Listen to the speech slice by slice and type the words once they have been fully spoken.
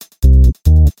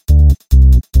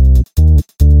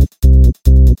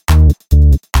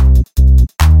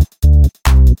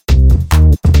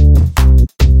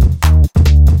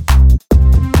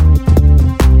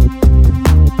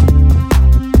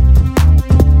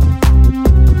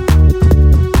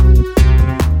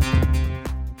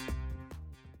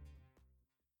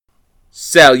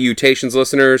Salutations,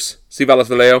 listeners. Si valas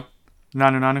valeo.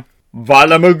 Nanu.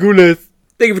 Vala Magulis.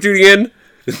 Thank you for tuning in.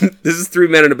 This is Three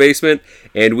Men in a Basement,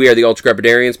 and we are the Ultra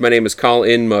Crepidarians. My name is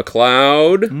Colin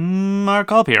McLeod. Mark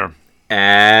Culp here.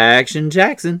 Action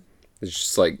Jackson. It's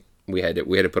just like we had to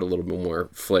put a little bit more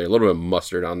flair, a little bit of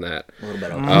mustard on that. A little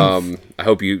bit of I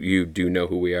hope you do know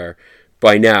who we are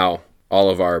by now, all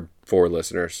of our 4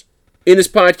 listeners. In this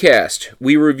podcast,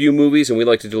 we review movies, and we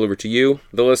like to deliver to you,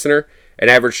 the listener, an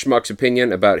average schmuck's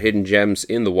opinion about hidden gems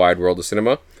in the wide world of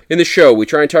cinema. In the show, we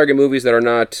try and target movies that are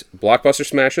not blockbuster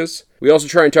smashes. We also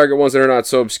try and target ones that are not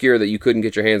so obscure that you couldn't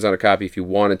get your hands on a copy if you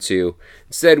wanted to.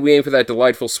 Instead, we aim for that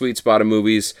delightful sweet spot of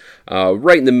movies,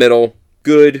 right in the middle,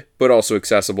 good, but also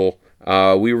accessible.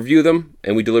 We review them,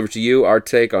 and we deliver to you our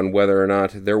take on whether or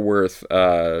not they're worth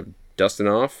dusting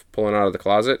off, pulling out of the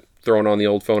closet, throwing on the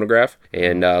old phonograph,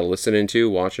 and listening to,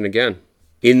 watching again.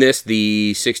 In this,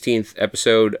 the 16th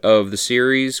episode of the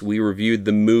series, we reviewed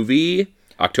the movie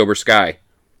October Sky.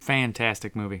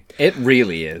 Fantastic movie. It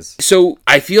really is. So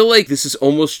I feel like this is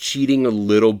almost cheating a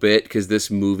little bit because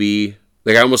this movie,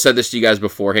 like I almost said this to you guys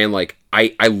beforehand, like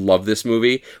I love this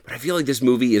movie, but I feel like this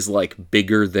movie is like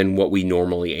bigger than what we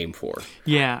normally aim for.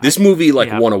 Yeah. This movie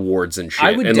won awards and shit,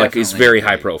 I would and like it's definitely very agree.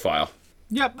 high profile.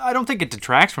 Yeah, I don't think it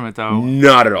detracts from it, though.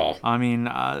 Not at all. I mean,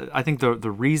 I think the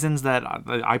reasons that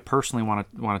I personally want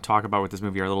to talk about with this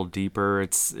movie are a little deeper.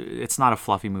 It's not a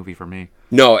fluffy movie for me.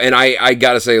 No, and I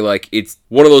gotta say, like, it's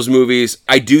one of those movies.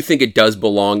 I do think it does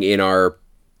belong in our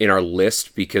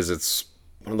list because it's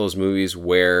one of those movies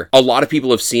where a lot of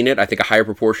people have seen it. I think a higher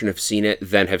proportion have seen it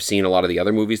than have seen a lot of the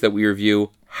other movies that we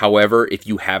review. However, if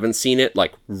you haven't seen it,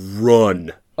 like,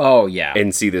 run Oh, yeah.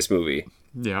 and see this movie.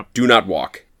 Yeah. Do not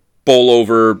walk. Bowl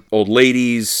over old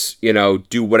ladies,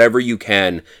 do whatever you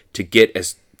can to get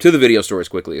to the video store as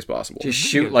quickly as possible. Just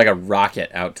shoot like a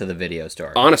rocket out to the video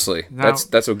store. Honestly, Now-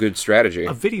 that's a good strategy.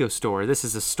 A video store. This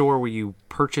is a store where you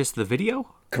purchase the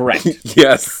video? Correct.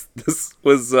 Yes, this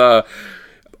was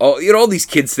all these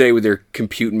kids today with their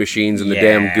computing machines and the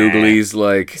damn Yeah. googlies.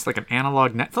 Like, It's like an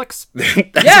analog Netflix?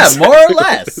 Yeah, more or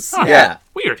less. Yeah.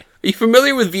 Weird. are you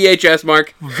familiar with VHS,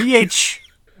 Mark? VHS?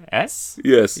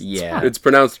 Yes. Yeah. It's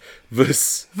pronounced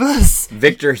VS. This.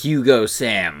 Victor Hugo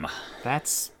Sam.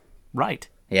 That's right.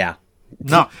 Yeah.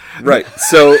 No. Right.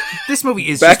 So This movie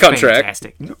is Back just on track.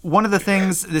 fantastic. One of the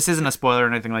things, this isn't a spoiler or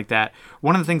anything like that,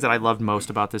 one of the things that I loved most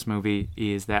about this movie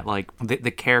is that, like,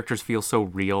 the characters feel so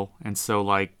real and so,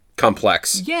 like,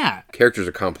 complex. yeah, Characters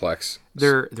are complex.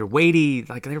 they're weighty,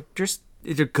 like, they're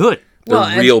good. They're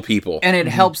Well, real people. And it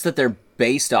helps that they're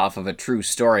based off of a true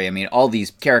story. I mean, all these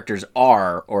characters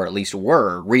are, or at least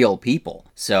were, real people.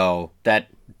 So that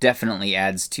definitely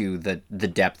adds to the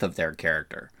depth of their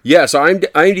character. Yeah. So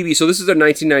IMDb. So this is a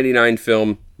 1999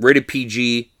 film, rated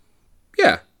PG.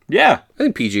 Yeah, Yeah. I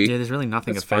think PG. Yeah, there's really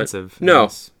nothing That's fine. offensive. in No.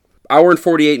 this. Hour and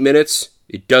 48 minutes.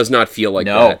 It does not feel like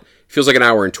No. that. It feels like an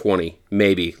hour and 20,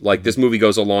 maybe. Like, this movie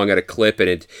goes along at a clip,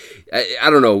 and I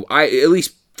don't know. At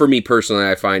least for me personally,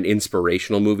 I find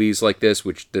inspirational movies like this,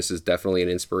 which this is definitely an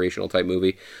inspirational type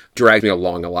movie, drags me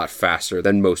along a lot faster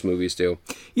than most movies do.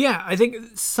 Yeah, I think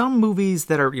some movies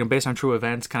that are based on true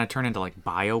events kind of turn into like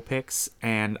biopics,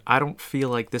 and I don't feel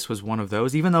like this was one of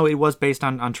those. Even though it was based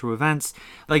on true events,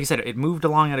 like you said, it moved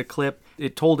along at a clip,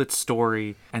 it told its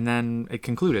story, and then it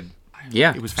concluded.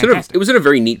 Yeah. It was It fantastic. was in a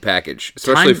very neat package,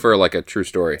 especially Time- for like a true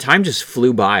story. Time just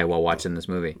flew by while watching this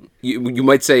movie. You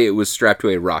might say it was strapped to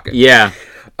a rocket. Yeah.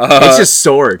 It's just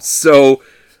swords. So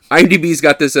IMDb's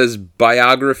got this as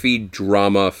biography,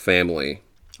 drama, family.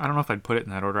 I don't know if I'd put it in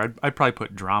that order. I'd probably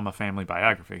put drama, family,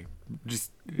 biography.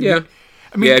 Just Yeah.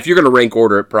 I mean, Yeah, if you're going to rank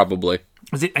order it, probably.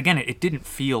 it didn't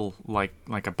feel like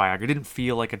a biography. It didn't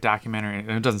feel like a documentary.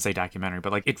 And it doesn't say documentary,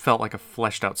 but like it felt like a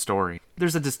fleshed out story.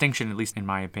 There's a distinction, at least in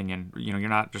my opinion. You're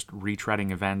not just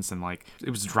retreading events and like it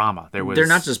was drama. They're They're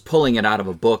not just pulling it out of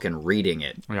a book and reading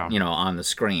it, Yeah. on the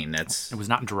screen. That's It was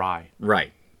not dry.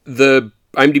 right. The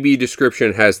IMDb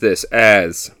description has this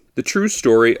as the true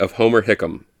story of Homer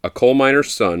Hickam, a coal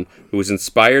miner's son who was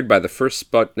inspired by the first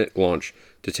Sputnik launch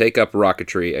to take up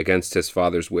rocketry against his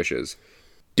father's wishes.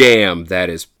 Damn, that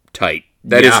is tight.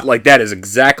 That is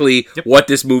exactly what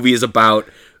this movie is about.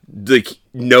 Like,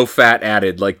 no fat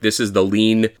added. Like, this is the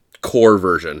lean core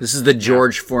version. This is the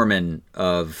George Foreman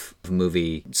of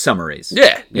movie summaries.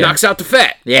 Yeah, knocks out the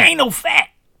fat. Yeah. Ain't no fat.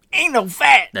 Ain't no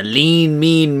fat. The lean,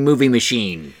 mean movie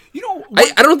machine.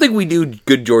 I don't think we do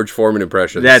good George Foreman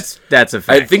impressions. That's a fact.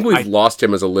 I think we've lost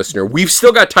him as a listener. We've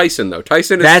still got Tyson, though.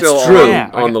 Tyson is That's still true. on, Yeah,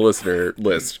 on the listener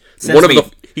list. Sends me-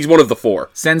 He's one of the 4.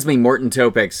 Sends me Morton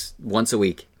Topics once a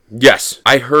week. Yes.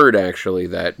 I heard, actually,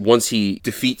 that once he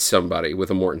defeats somebody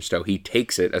with a Morton's toe, he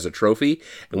takes it as a trophy,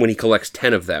 and when he collects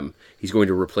 10 of them, he's going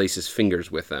to replace his fingers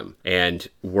with them. And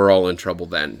we're all in trouble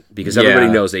then, because everybody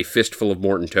knows a fistful of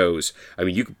Morton toes. I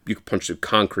mean, you could punch through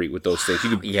concrete with those things.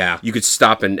 You could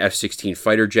stop an F-16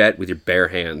 fighter jet with your bare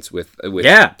hands with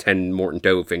 10 Morton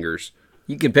toe fingers.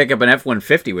 You could pick up an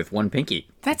F-150 with one pinky.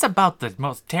 That's about the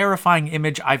most terrifying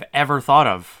image I've ever thought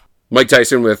of. Mike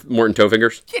Tyson with Morton toe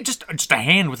fingers? Yeah, just a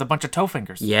hand with a bunch of toe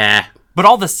fingers. Yeah. But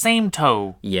all the same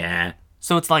toe. Yeah.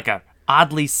 So it's like a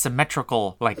oddly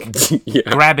symmetrical, like,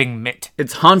 grabbing mitt.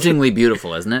 It's hauntingly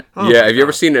beautiful, isn't it? Yeah, have you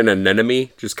ever seen an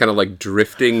anemone just kind of like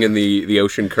drifting in the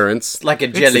ocean currents? Like a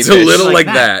jellyfish. It's a little like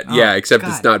that. Oh, yeah, except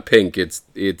God. it's not pink. It's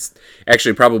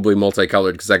actually probably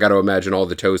multicolored, because I got to imagine all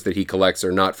the toes that he collects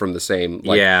are not from the same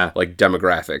like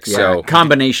demographic. Yeah. So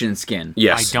Combination skin.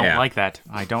 yes. I don't like that.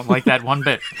 I don't like that one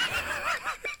bit.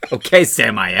 Okay,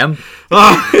 Sam, I am.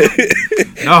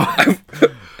 No.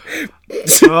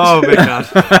 Oh, my God.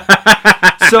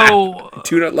 So, I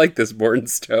do not like this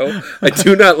Morton's toe. I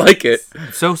do not like it.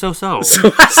 so.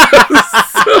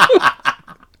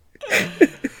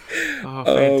 Oh,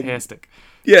 fantastic.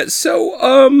 Yeah,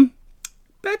 so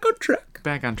back on track.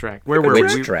 Back on track. Where were we?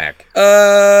 Which track?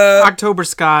 October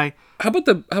Sky. How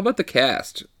about the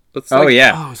cast? Let's Oh,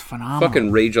 yeah. Oh, it was phenomenal.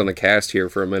 fucking rage on the cast here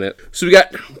for a minute. So we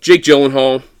got Jake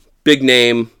Gyllenhaal, big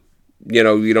name. You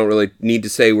know, you don't really need to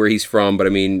say where he's from, but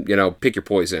I mean, you know, pick your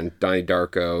poison. Donnie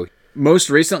Darko. Most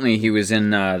recently, he was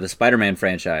in the Spider-Man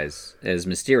franchise as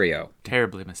Mysterio.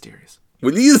 Terribly mysterious.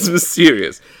 Well, he is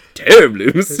mysterious.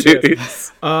 Terribly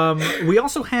mysterious. We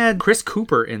also had Chris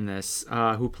Cooper in this,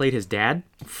 who played his dad.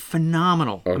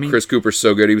 Phenomenal. Oh, Chris Cooper's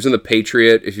so good. He was in The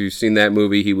Patriot. If you've seen that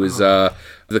movie, he was the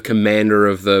commander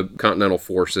of the Continental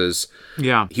Forces.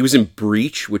 Yeah. He was in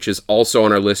Breach, which is also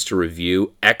on our list to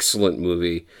review. Excellent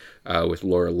movie with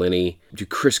Laura Linney. Dude,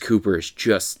 Chris Cooper is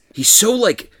just... He's so,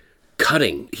 like,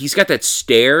 cutting. He's got that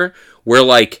stare where,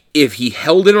 like, if he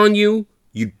held it on you,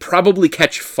 you'd probably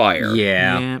catch fire.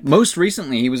 Yeah. Most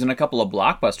recently, he was in a couple of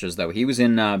blockbusters, though. He was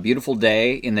in Beautiful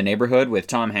Day in the Neighborhood with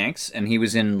Tom Hanks, and he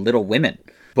was in Little Women.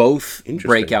 Both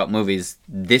breakout movies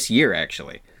this year,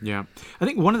 actually. Yeah. I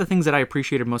think one of the things that I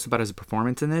appreciated most about his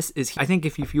performance in this is I think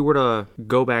if you were to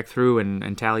go back through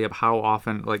and tally up how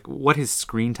often, like, what his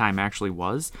screen time actually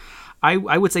was, I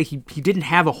would say he didn't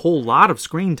have a whole lot of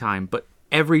screen time, but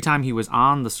every time he was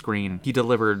on the screen, he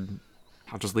delivered.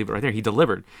 I'll just leave it right there. He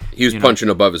delivered. He was punching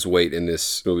above his weight in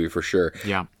this movie for sure.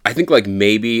 Yeah. I think like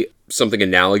maybe something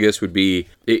analogous would be,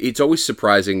 it's always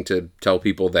surprising to tell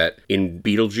people that in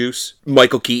Beetlejuice,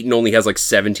 Michael Keaton only has like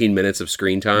 17 minutes of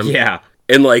screen time. Yeah.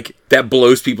 And like that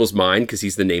blows people's mind because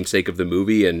he's the namesake of the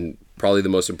movie and probably the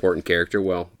most important character.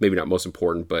 Well, maybe not most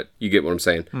important, but you get what I'm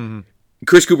saying. Mm-hmm.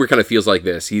 Chris Cooper kind of feels like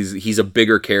this. He's a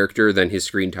bigger character than his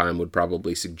screen time would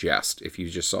probably suggest if you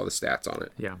just saw the stats on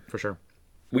it. Yeah, for sure.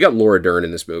 We got Laura Dern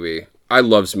in this movie. I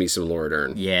loves me some Laura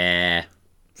Dern. Yeah.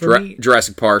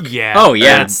 Jurassic Park. Yeah. Oh,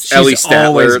 yeah. She's Ellie Statler,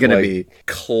 always going to be.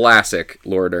 Classic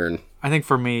Laura Dern. I think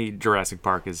for me, Jurassic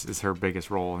Park is her biggest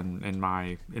role in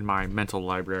my mental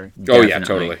library. Oh, yeah,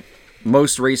 totally.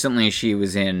 Most recently, she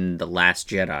was in The Last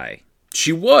Jedi.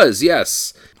 She was,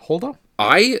 yes. Hold up.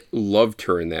 I loved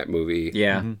her in that movie.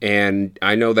 Yeah. And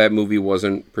I know that movie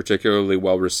wasn't particularly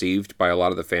well received by a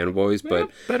lot of the fanboys,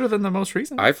 but better than the most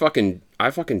recent. I fucking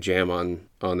jam on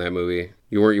that movie.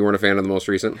 You weren't a fan of the most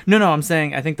recent? No, I'm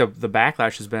saying I think the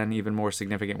backlash has been even more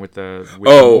significant with the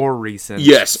more recent.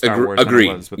 Yes, Star Wars agreed.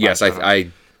 than it was with Yes, Last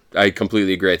Jedi. I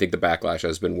completely agree. I think the backlash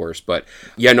has been worse, but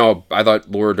yeah, no, I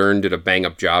thought Laura Dern did a bang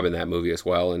up job in that movie as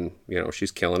well, and she's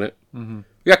killing it. Mm-hmm.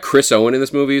 We got Chris Owen in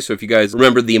this movie, so if you guys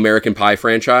remember the American Pie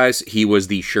franchise, he was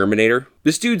the Shermanator.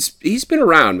 This he's been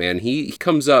around, man. He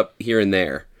comes up here and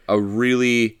there. A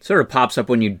really... Sort of pops up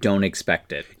when you don't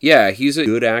expect it. Yeah, he's a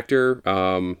good actor.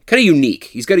 Kind of unique.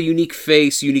 He's got a unique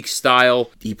face, unique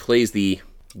style. He plays the...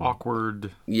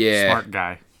 awkward, smart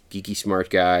guy. Geeky smart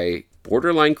guy.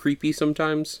 Borderline creepy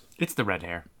sometimes. It's the red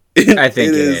hair. I think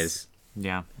it is.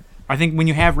 Yeah. I think when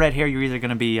you have red hair, you're either going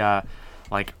to be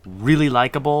like really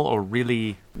likable or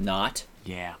really not.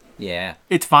 Yeah. Yeah.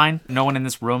 It's fine. No one in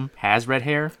this room has red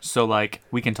hair, so like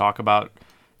we can talk about,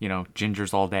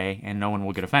 gingers all day and no one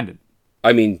will get offended.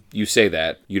 I mean, you say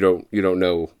that. You don't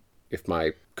know if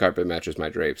my carpet matches my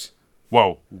drapes.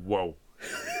 Whoa.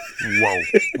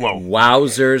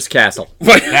 Wowzers Castle.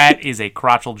 That is a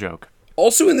crotchal joke.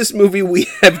 Also in this movie, we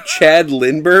have Chad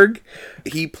Lindbergh.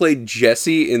 He played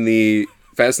Jesse in the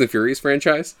Fast and the Furious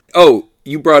franchise. Oh,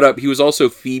 you brought up he was also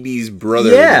Phoebe's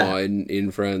brother-in-law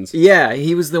in Friends. Yeah,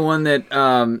 he was the one that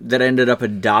that ended up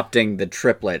adopting the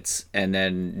triplets and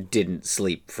then didn't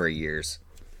sleep for years.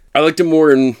 I liked him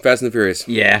more in Fast and the Furious.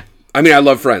 Yeah. I mean, I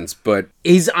love Friends, but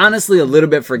He's honestly a little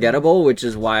bit forgettable, which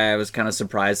is why I was kind of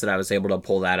surprised that I was able to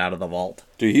pull that out of the vault.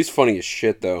 dude, he's funny as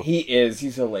shit, though. He is.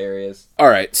 He's hilarious. All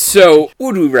right, so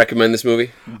would we recommend this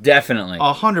movie? Definitely.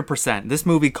 100%. This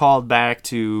movie called back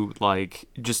to like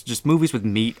just movies with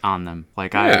meat on them.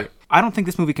 Like Yeah. I don't think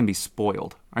this movie can be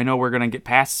spoiled. I know we're gonna get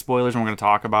past spoilers and we're gonna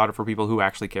talk about it for people who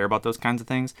actually care about those kinds of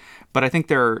things. But I think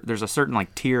there's a certain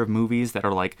like tier of movies that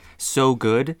are like so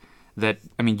good that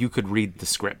I mean you could read the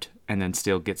script and then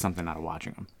still get something out of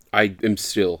watching them. I am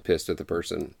still pissed at the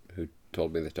person who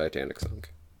told me the Titanic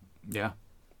sunk. Yeah.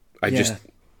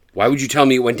 Why would you tell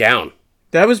me it went down?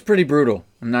 That was pretty brutal.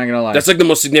 I'm not gonna lie. That's like the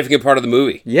most significant part of the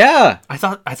movie. Yeah. I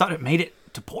thought it made it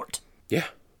to port. Yeah.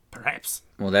 Perhaps.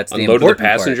 Well, that's the Unloaded the important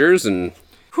part. passengers and...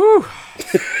 Whew.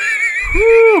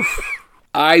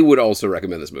 I would also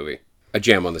recommend this movie. A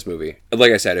jam on this movie.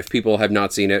 Like I said, if people have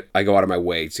not seen it, I go out of my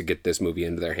way to get this movie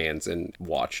into their hands and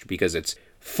watched because it's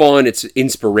fun, it's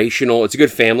inspirational, it's a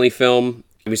good family film.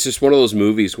 I mean, it's just one of those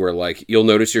movies where, like, you'll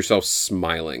notice yourself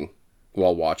smiling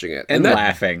while watching it. And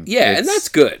laughing. Yeah, and It's- that's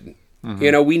good.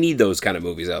 You know, we need those kind of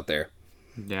movies out there.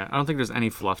 Yeah, I don't think there's any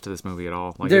fluff to this movie at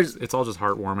all. Like There's- it's all just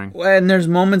heartwarming. And there's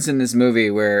moments in this movie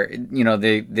where, you know,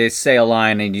 they say a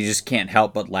line and you just can't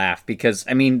help but laugh because,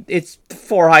 I mean, it's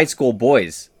 4 high school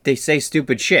boys. They say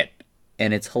stupid shit,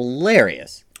 and it's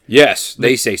hilarious. Yes,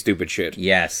 they say stupid shit.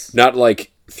 Yes. Not like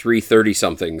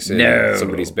 330-somethings in No.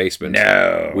 somebody's basement.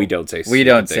 No. We don't say stupid We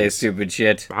don't say things. stupid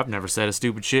shit. I've never said a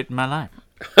stupid shit in my life.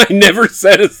 I never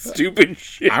said a stupid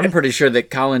shit. I'm pretty sure that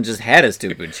Colin just had a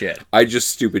stupid shit. I just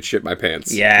stupid shit my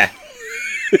pants. Yeah.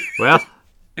 Well,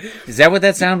 Is that what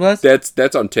that sound was?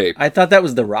 That's on tape. I thought that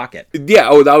was the rocket. Yeah,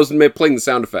 oh, that was playing the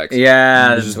sound effects.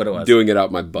 Yeah, this is what it was. Doing it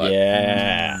out my butt.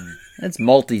 Yeah. That's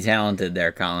multi-talented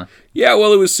there, Colin. Yeah,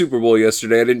 well, it was Super Bowl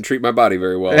yesterday. I didn't treat my body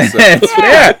very well. So. It's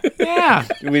fair. yeah.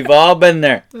 We've all been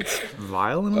there.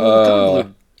 Vile and a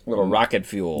little Little rocket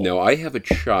fuel. No, I have a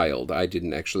child. I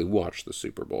didn't actually watch the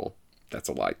Super Bowl. That's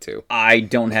a lie, too. I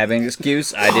don't have any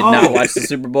excuse. I did not watch the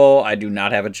Super Bowl. I do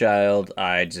not have a child.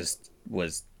 I just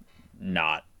was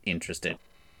not interested.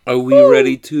 Are we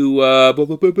ready to,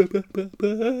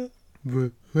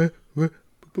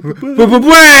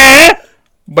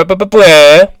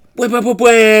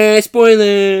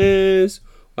 spoilers?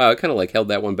 Wow, I kind of like held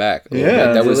that one back. A little Yeah,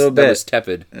 bit. That it was a was little that bit. was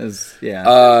tepid.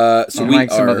 Yeah. So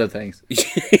Unlike some other things.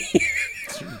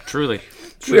 Truly.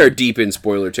 we are deep in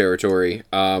spoiler territory.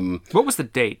 What was the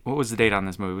date? What was the date on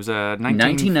this movie? It was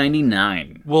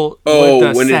 1999. Well,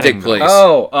 Oh, when did it take place?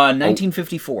 Oh,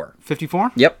 1954.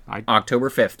 54? Yep. I- October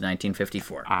 5th,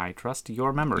 1954. I trust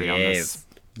your memory on this. Yes.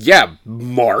 Yeah,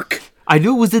 Mark. I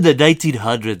knew it was in the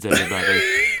 1900s, everybody.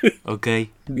 Okay.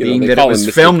 Being they that it call was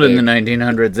him Mr. filmed in Big. the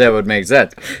 1900s, that would make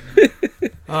sense.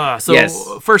 So, Yes.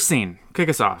 first scene. Kick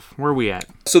us off. Where are we at?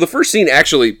 So the first scene,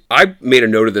 actually, I made a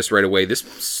note of this right away. This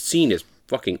scene is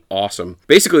fucking awesome.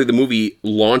 Basically, the movie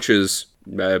launches,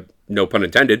 no pun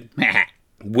intended,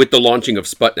 with the launching of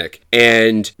Sputnik.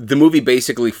 And the movie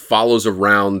basically follows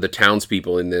around the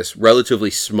townspeople in this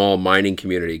relatively small mining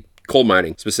community, coal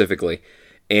mining specifically.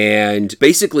 And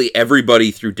basically everybody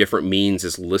through different means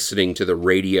is listening to the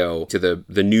radio, to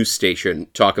the news station,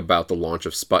 talk about the launch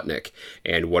of Sputnik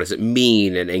and what does it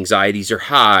mean, and anxieties are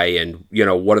high, and, you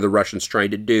know, what are the Russians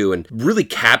trying to do, and really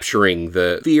capturing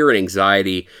the fear and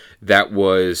anxiety that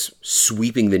was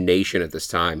sweeping the nation at this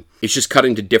time. It's just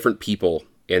cutting to different people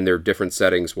in their different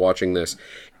settings watching this.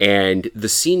 And the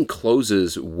scene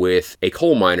closes with a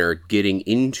coal miner getting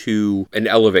into an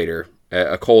elevator,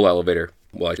 a coal elevator.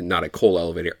 Well, not a coal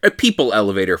elevator, a people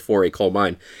elevator for a coal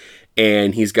mine.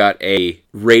 And he's got a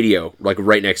radio, like,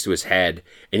 right next to his head.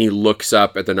 And he looks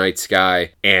up at the night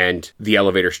sky, and the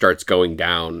elevator starts going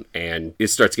down, and it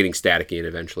starts getting staticky and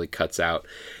eventually cuts out.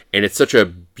 And it's such a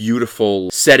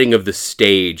beautiful setting of the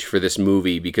stage for this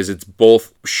movie because it's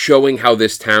both showing how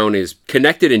this town is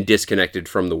connected and disconnected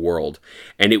from the world.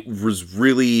 And it was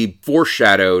really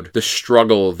foreshadowed the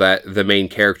struggle that the main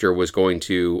character was going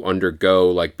to undergo.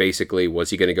 Like, basically, was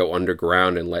he going to go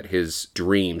underground and let his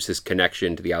dreams, his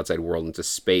connection to the outside world, into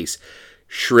space,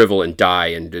 shrivel and die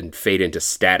and fade into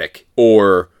static?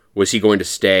 Or was he going to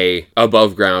stay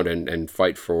above ground and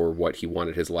fight for what he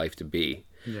wanted his life to be?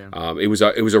 Yeah. It was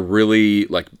a really,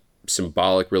 like,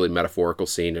 symbolic, really metaphorical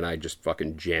scene, and I just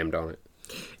fucking jammed on it.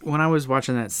 When I was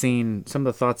watching that scene, some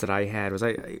of the thoughts that I had was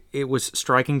it was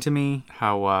striking to me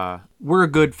how we're a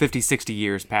good 50, 60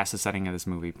 years past the setting of this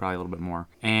movie, probably a little bit more.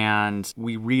 And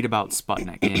we read about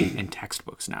Sputnik in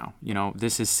textbooks now. You know,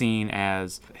 this is seen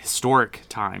as historic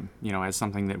time, you know, as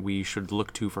something that we should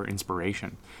look to for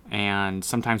inspiration. And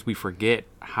sometimes we forget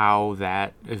how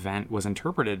that event was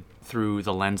interpreted through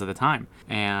the lens of the time.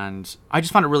 And I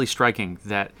just found it really striking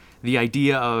that the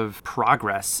idea of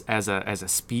progress as a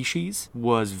species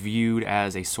was viewed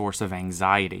as a source of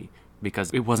anxiety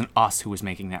because it wasn't us who was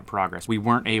making that progress. We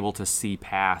weren't able to see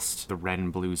past the red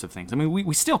and blues of things. I mean,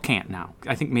 we still can't now.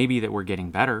 I think maybe that we're getting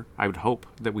better. I would hope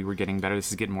that we were getting better. This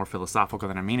is getting more philosophical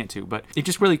than I mean it to, but it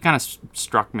just really kind of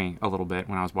struck me a little bit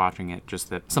when I was watching it,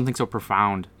 just that something so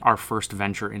profound, our first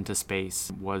venture into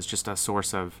space, was just a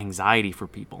source of anxiety for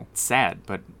people. It's sad,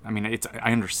 but I mean,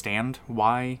 I understand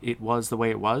why it was the way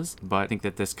it was, but I think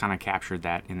that this kind of captured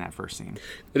that in that first scene.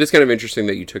 It is kind of interesting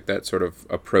that you took that sort of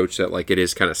approach that, like, it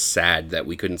is kind of sad that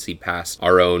we couldn't see past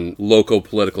our own local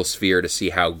political sphere to see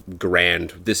how grand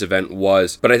this event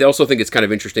was. But I also think it's kind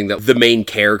of interesting that the main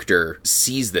character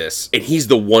sees this, and he's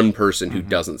the one person who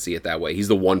doesn't see it that way. He's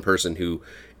the one person who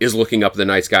is looking up at the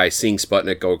night sky, seeing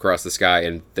Sputnik go across the sky,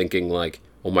 and thinking, like,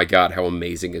 oh my God, how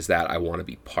amazing is that? I want to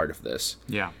be part of this.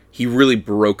 Yeah. He really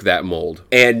broke that mold.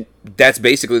 And that's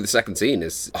basically the second scene,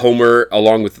 is Homer,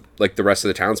 along with like the rest of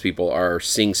the townspeople, are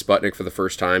seeing Sputnik for the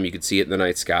first time. You could see it in the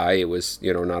night sky. It was,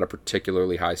 you know, not a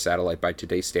particularly high satellite by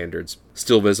today's standards,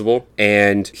 still visible.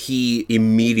 And he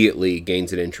immediately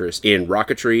gains an interest in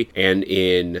rocketry and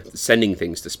in sending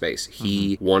things to space.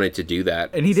 He wanted to do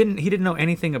that. And he didn't know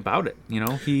anything about it, you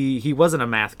know? He wasn't a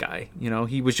math guy, you know?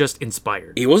 He was just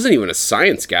inspired. He wasn't even a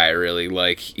science guy, really.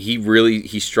 Like,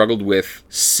 he struggled with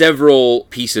several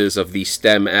pieces of the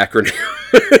STEM acronym,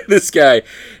 this guy.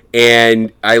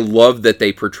 And I love that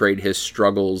they portrayed his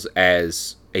struggles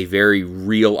as a very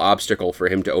real obstacle for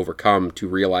him to overcome to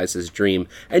realize his dream,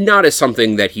 and not as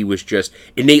something that he was just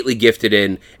innately gifted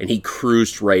in and he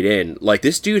cruised right in. Like,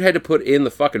 this dude had to put in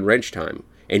the fucking wrench time,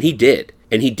 and he did.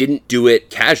 And he didn't do it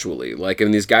casually. Like, I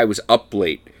mean, this guy was up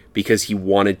late because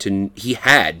he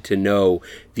had to know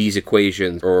these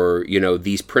equations or, you know,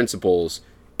 these principles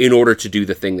in order to do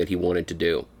the thing that he wanted to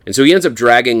do. And so he ends up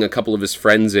dragging a couple of his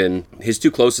friends in, his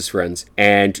two closest friends,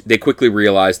 and they quickly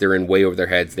realize they're in way over their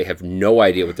heads. They have no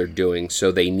idea what they're doing,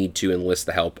 so they need to enlist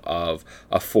the help of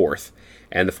a fourth.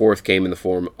 And the fourth came in the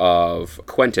form of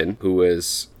Quentin, who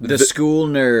is the school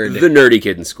nerd. The nerdy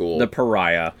kid in school. The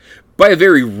pariah. By a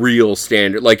very real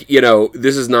standard. Like, you know,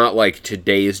 this is not like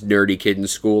today's nerdy kid in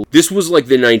school. This was like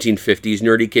the 1950s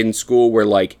nerdy kid in school where,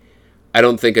 like, I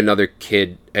don't think another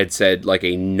kid had said, like,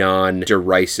 a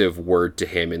non-derisive word to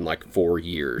him in, like, 4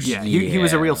 years. Yeah, he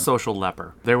was a real social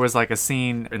leper. There was, like, a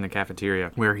scene in the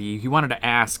cafeteria where he wanted to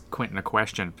ask Quentin a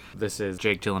question. This is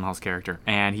Jake Gyllenhaal's character.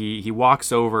 And he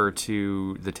walks over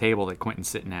to the table that Quentin's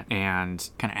sitting at and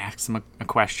kind of asks him a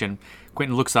question.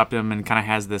 Quentin looks up at him and kind of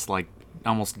has this, like,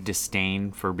 almost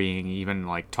disdain for being even,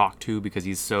 like, talked to because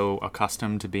he's so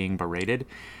accustomed to being berated.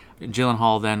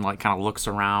 Gyllenhaal then, like, kind of looks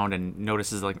around and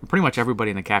notices, like, pretty much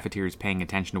everybody in the cafeteria is paying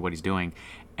attention to what he's doing,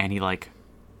 and he, like,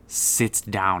 sits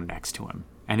down next to him.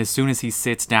 And as soon as he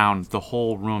sits down, the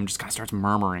whole room just kind of starts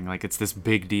murmuring like it's this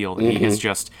big deal that he has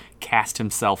just cast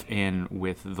himself in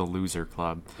with the loser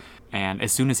club. And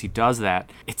as soon as he does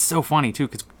that, it's so funny too,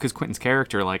 because Quentin's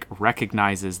character, like,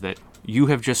 recognizes that you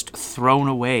have just thrown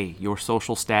away your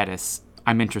social status.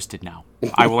 I'm interested now.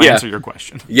 I will answer your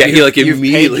question. Yeah, he like You've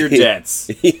immediately paid your debts.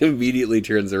 He immediately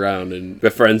turns around and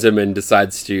befriends him and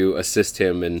decides to assist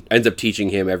him and ends up teaching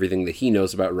him everything that he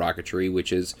knows about rocketry,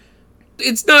 which is,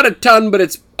 it's not a ton, but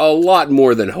it's a lot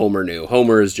more than Homer knew.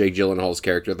 Homer is Jake Gyllenhaal's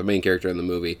character, the main character in the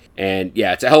movie. And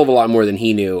yeah, it's a hell of a lot more than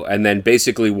he knew. And then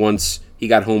basically once he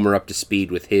got Homer up to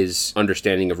speed with his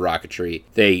understanding of rocketry,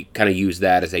 they kind of used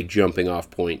that as a jumping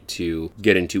off point to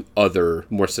get into other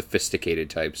more sophisticated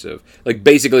types of, like,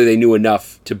 basically they knew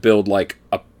enough to build like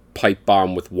a pipe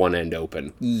bomb with one end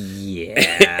open. Yeah.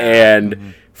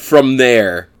 And from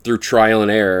there, through trial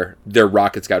and error, their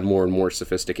rockets got more and more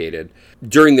sophisticated.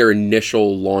 During their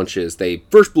initial launches, they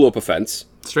first blew up a fence.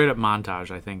 Straight up montage,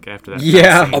 I think, after that.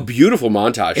 Yeah. A beautiful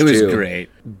montage, It was too. great.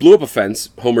 Blew up a fence,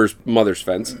 Homer's mother's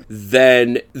fence.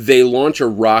 Then they launch a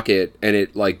rocket, and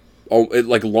it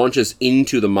launches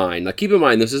into the mine. Now, keep in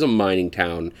mind, this is a mining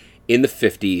town in the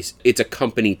 50s. It's a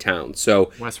company town.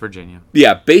 So, West Virginia.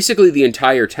 yeah, basically the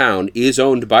entire town is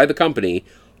owned by the company.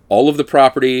 All of the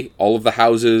property, all of the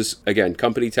houses, again,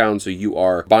 company town, so you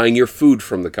are buying your food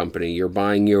from the company, you're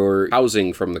buying your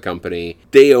housing from the company.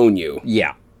 They own you.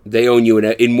 Yeah. They own you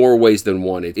in more ways than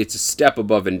one. It's a step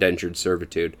above indentured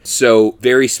servitude. So,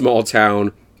 very small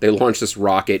town. They launch this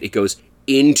rocket. It goes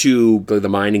into the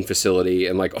mining facility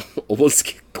and like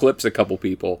almost clips a couple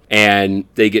people. And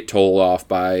they get told off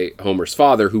by Homer's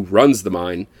father, who runs the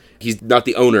mine. He's not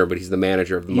the owner, but he's the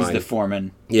manager of the mine. He's the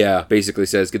foreman. Yeah, basically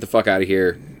says, get the fuck out of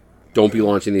here. Don't be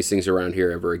launching these things around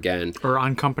here ever again. Or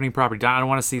on company property. I don't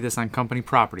want to see this on company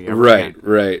property ever Right, again.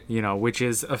 right. You know, which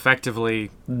is effectively...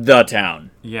 The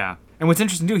town. Yeah. And what's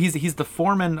interesting, too, he's the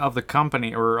foreman of the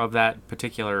company, or of that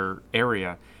particular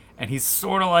area. And he's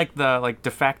sort of like the de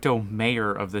facto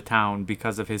mayor of the town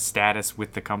because of his status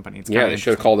with the company. It's Yeah, they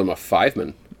should have called him a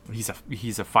fiveman. He's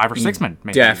a 5 or 6 man.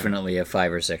 Maybe. Definitely a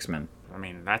 5 or 6 man. I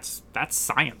mean, that's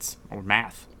science or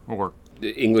math or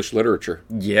English literature.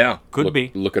 Yeah. could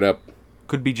be Look it up.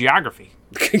 geography.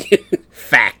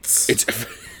 Facts.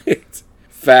 It's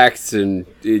facts and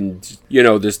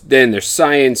there's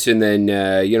science, and then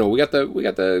we got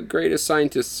the greatest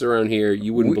scientists around here.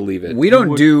 You wouldn't believe it. We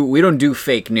don't do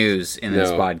fake news in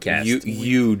this podcast.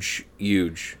 Huge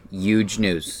Huge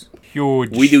news.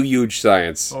 Huge. we do huge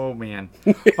science. Oh man.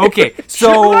 Okay,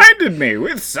 so Blinded me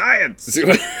with science.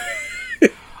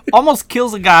 almost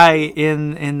kills a guy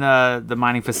in the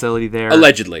mining facility there.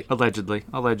 Allegedly. Gets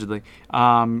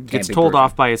be told proven.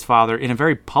 off by his father in a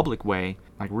very public way,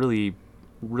 like really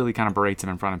kind of berates him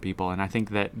in front of people. And I think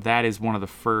that is one of the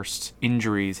first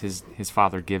injuries his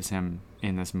father gives him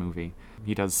in this movie.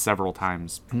 He does several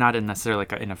times, not in necessarily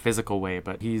like in a physical way,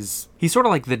 but he's sort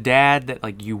of like the dad that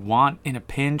like you want in a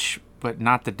pinch, but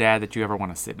not the dad that you ever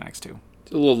want to sit next to.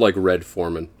 It's a little like Red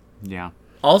Foreman. Yeah.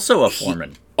 Also a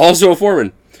foreman. Also a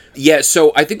foreman. Yeah,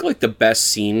 so I think like the best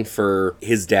scene for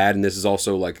his dad, and this is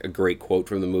also like a great quote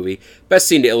from the movie, best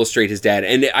scene to illustrate his dad,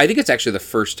 and I think it's actually the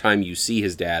first time you see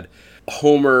his dad.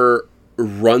 Homer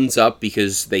runs up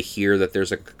because they hear that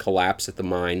there's a collapse at the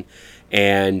mine,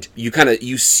 and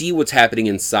you see what's happening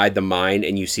inside the mine,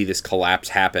 and you see this collapse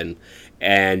happen,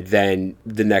 and then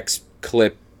the next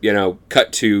clip,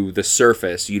 cut to the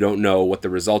surface. You don't know what the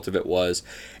result of it was.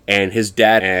 And his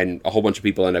dad and a whole bunch of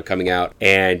people end up coming out.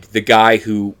 And the guy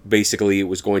who basically it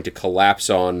was going to collapse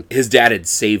on, his dad had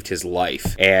saved his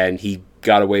life. And he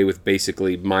got away with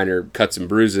basically minor cuts and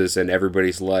bruises. And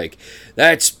everybody's like,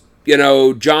 that's,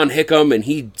 John Hickam, and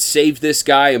he saved this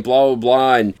guy, and blah, blah,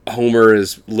 blah. And Homer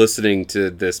is listening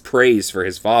to this praise for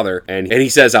his father. And he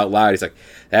says out loud, he's like,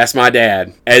 that's my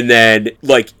dad. And then,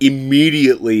 like,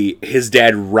 immediately, his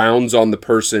dad rounds on the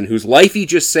person whose life he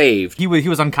just saved. He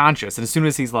was unconscious, and as soon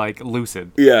as he's like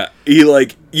lucid, Yeah,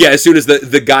 as soon as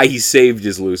the guy he saved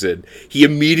is lucid, he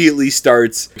immediately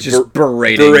starts Just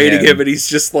berating him. and he's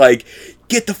just like,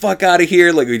 get the fuck out of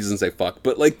here. Like, he doesn't say fuck,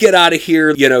 but like, get out of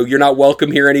here. You're not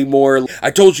welcome here anymore. I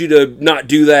told you to not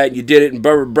do that, and you did it, and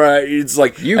blah, blah, blah. It's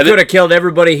like... You could have killed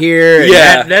everybody here.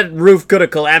 Yeah. And that roof could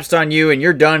have collapsed on you, and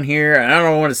you're done here, and I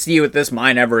don't want to see you at this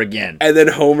mine ever again. And then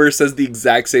Homer says the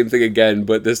exact same thing again,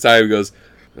 but this time he goes,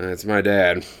 that's my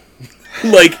dad.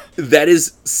 Like, that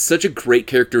is such a great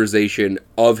characterization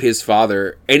of his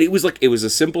father. And it was a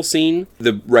simple scene.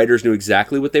 The writers knew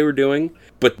exactly what they were doing,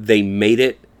 but they made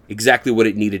it exactly what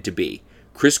it needed to be.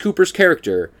 Chris Cooper's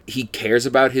character, he cares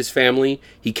about his family,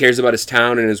 he cares about his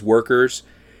town and his workers,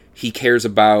 he cares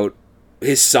about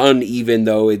his son, even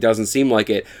though it doesn't seem like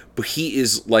it, but he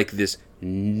is like this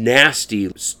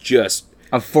nasty, just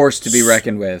A force to be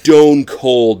reckoned with. stone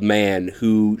cold man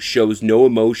who shows no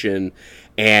emotion,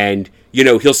 and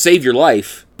he'll save your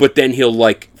life, but then he'll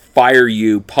like fire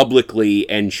you publicly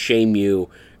and shame you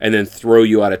and then throw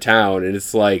you out of town. And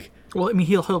it's like, well, I mean,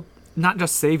 he'll not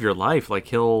just save your life, like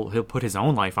he'll put his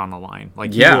own life on the line.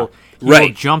 Like Yeah, he will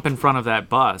right. jump in front of that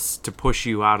bus to push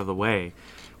you out of the way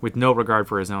with no regard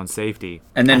for his own safety.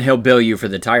 And then he'll bill you for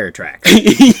the tire track.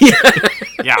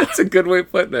 Yeah. that's a good way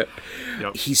of putting it.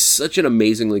 Yep. He's such an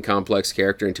amazingly complex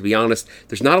character, and to be honest,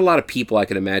 there's not a lot of people I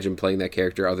can imagine playing that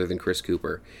character other than Chris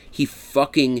Cooper. He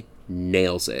fucking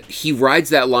nails it. He rides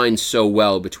that line so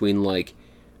well between like,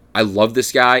 I love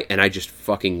this guy and I just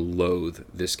fucking loathe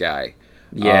this guy.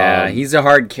 Yeah, he's a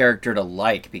hard character to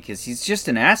like because he's just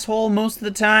an asshole most of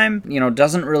the time.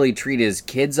 Doesn't really treat his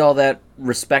kids all that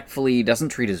respectfully, doesn't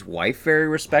treat his wife very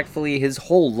respectfully. His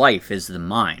whole life is the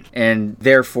mine. And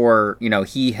therefore,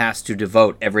 he has to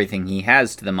devote everything he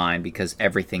has to the mine because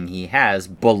everything he has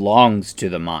belongs to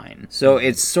the mine. So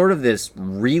it's sort of this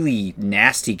really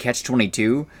nasty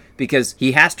catch-22 because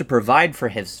he has to provide for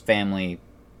his family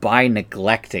by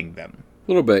neglecting them.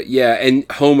 A little bit, yeah. And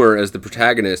Homer, as the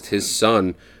protagonist, his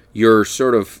son, you're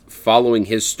sort of following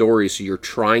his story, so you're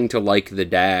trying to like the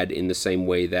dad in the same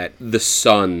way that the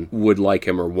son would like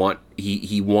him or want.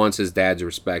 He wants his dad's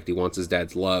respect. He wants his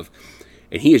dad's love.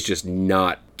 and he is just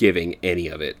not giving any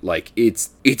of it. Like, it's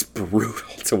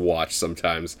brutal to watch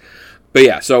sometimes. But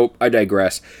yeah, so I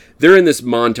digress. They're in this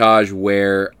montage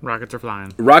where Rockets are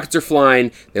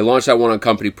flying. They launch that one on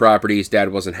company property. His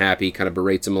dad wasn't happy, kind of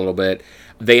berates him a little bit.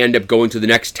 They end up going to the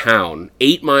next town.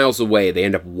 8 miles away, they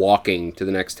end up walking to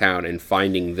the next town and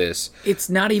finding this. It's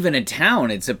not even a town.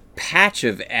 It's a patch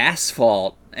of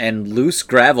asphalt and loose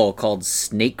gravel called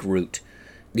Snake Root.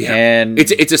 Yeah. And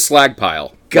it's a slag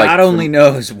pile. God only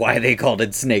knows why they called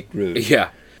it Snake Root.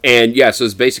 Yeah. And yeah, so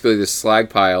it's basically this slag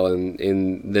pile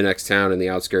in the next town in the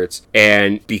outskirts.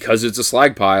 And because it's a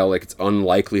slag pile, like, it's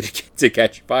unlikely to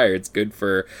catch fire. It's good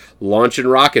for launching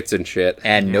rockets and shit.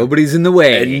 And nobody's in the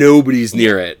way. And nobody's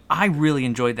near it. I really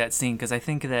enjoyed that scene because I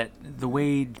think that the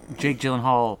way Jake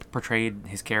Gyllenhaal portrayed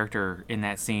his character in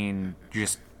that scene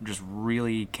just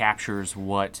really captures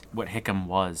what Hickam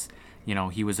was. You know,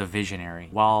 he was a visionary.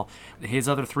 While his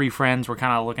other 3 friends were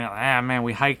kind of looking at, man,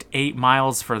 we hiked 8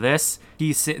 miles for this.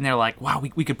 He's sitting there like, wow,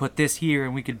 we could put this here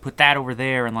and we could put that over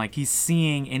there. And like, he's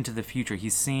seeing into the future.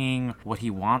 He's seeing what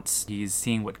he wants. He's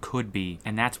seeing what could be.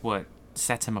 And that's what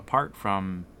sets him apart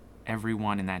from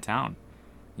everyone in that town.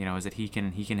 You know, is that he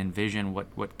can envision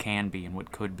what can be and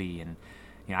what could be. And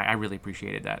you know, I really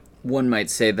appreciated that. One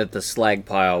might say that the slag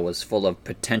pile was full of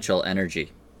potential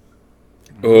energy.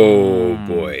 Oh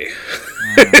boy.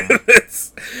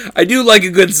 I do like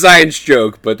a good science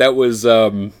joke, but that was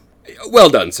well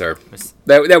done, sir.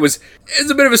 That was, it's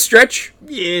a bit of a stretch.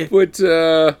 Yeah. But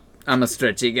I'm a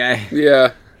stretchy guy.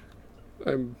 yeah.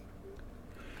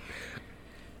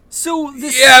 So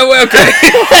this, Yeah, well,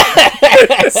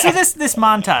 okay. so this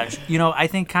montage, you know, I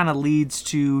think kind of leads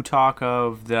to talk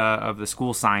of the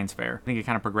school science fair. I think it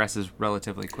kind of progresses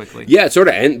relatively quickly. Yeah, it sort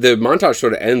of the montage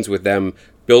sort of ends with them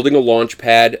building a launch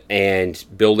pad and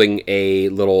building a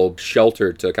little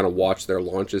shelter to kind of watch their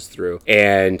launches through.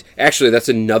 And actually, that's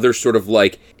another sort of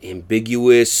like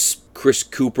ambiguous Chris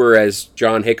Cooper as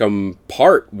John Hickam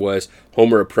part was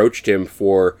Homer approached him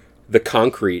for the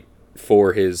concrete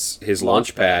for his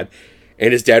launch pad.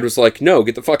 And his dad was like, no,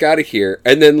 get the fuck out of here.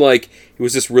 And then, like, it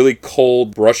was this really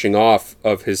cold brushing off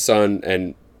of his son,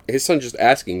 and his son just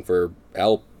asking for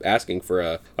help, asking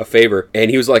for a favor. And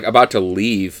he was, like, about to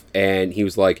leave, and he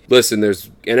was like, listen,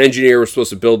 there's an engineer was supposed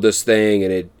to build this thing,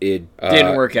 and it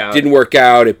Didn't work out. Didn't work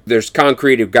out. There's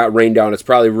concrete. It got rained down. It's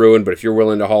probably ruined, but if you're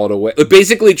willing to haul it away.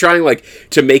 Basically trying, like,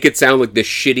 to make it sound like the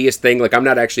shittiest thing. Like, I'm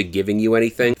not actually giving you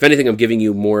anything. If anything, I'm giving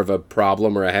you more of a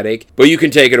problem or a headache. But you can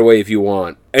take it away if you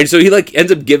want. And so he, like,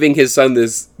 ends up giving his son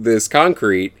this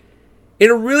concrete in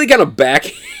a really kind of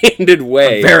backhanded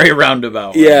way. A very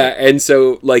roundabout way. Yeah, and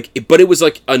so, like, but it was,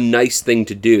 like, a nice thing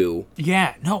to do.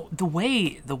 Yeah, no, the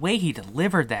way he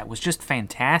delivered that was just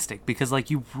fantastic because,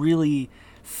 like, you really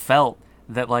felt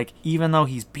that, like, even though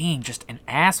he's being just an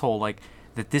asshole, like,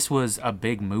 that this was a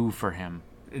big move for him.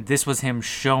 This was him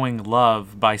showing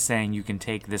love by saying you can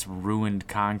take this ruined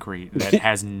concrete that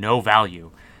has no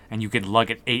value and you could lug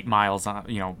it 8 miles on,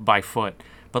 you know, by foot.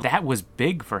 But that was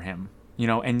big for him. You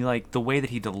know, and like the way that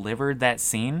he delivered that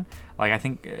scene, like I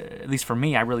think, at least for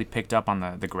me, I really picked up on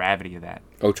the gravity of that.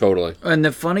 Oh, totally. And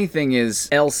the funny thing is,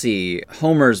 Elsie,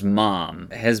 Homer's mom,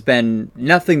 has been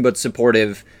nothing but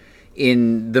supportive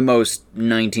in the most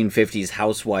 1950s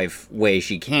housewife way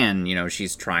she can. You know,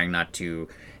 she's trying not to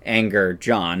anger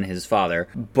John, his father,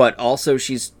 but also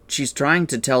she's trying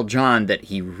to tell John that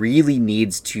he really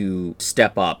needs to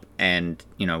step up and,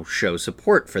 you know, show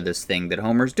support for this thing that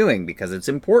Homer's doing because it's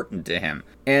important to him.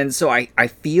 And so I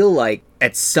feel like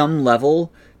at some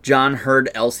level, John heard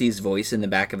Elsie's voice in the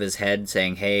back of his head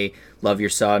saying, hey, love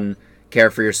your son, care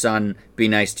for your son, be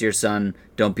nice to your son,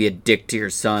 don't be a dick to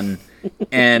your son.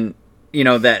 And, you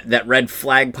know, that red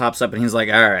flag pops up and he's like,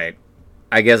 all right,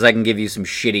 I guess I can give you some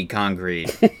shitty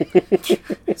concrete.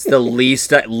 It's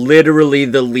literally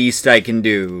the least I can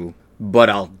do, but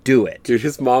I'll do it. Dude,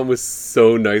 his mom was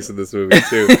so nice in this movie,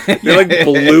 too. They, like,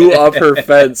 blew up her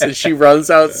fence, and she runs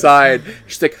outside.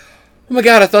 She's like, oh my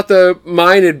god, I thought the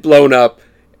mine had blown up.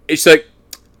 And she's like,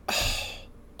 oh,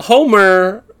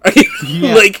 Homer.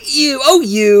 Yeah. Like,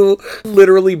 you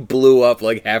literally blew up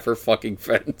like half her fucking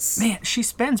fence. Man, she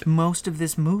spends most of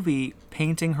this movie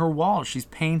painting her walls. She's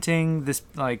painting this,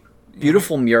 like...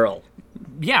 Beautiful mural.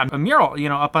 Yeah, a mural, you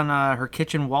know, up on her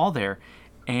kitchen wall there.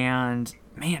 And,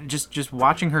 man, just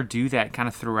watching her do that kind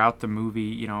of throughout the movie,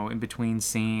 you know, in between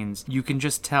scenes, you can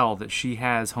just tell that she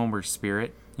has Homer's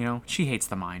spirit, you know? She hates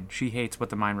the mine. She hates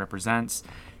what the mine represents.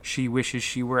 she wishes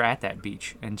she were at that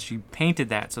beach, and she painted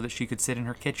that so that she could sit in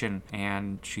her kitchen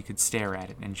and she could stare at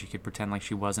it and she could pretend like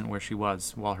she wasn't where she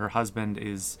was while her husband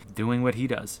is doing what he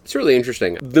does. It's really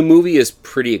interesting. The movie is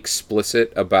pretty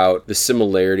explicit about the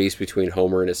similarities between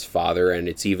Homer and his father, and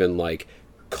it's even like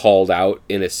called out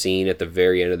in a scene at the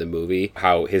very end of the movie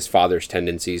how his father's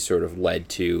tendencies sort of led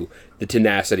to the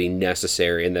tenacity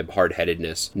necessary and the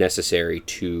hard-headedness necessary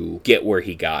to get where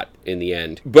he got in the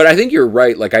end. But I think you're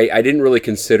right. Like, I didn't really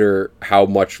consider how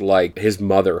much like his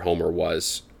mother Homer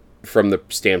was from the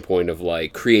standpoint of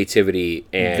like creativity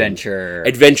and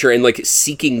adventure and like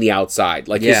seeking the outside.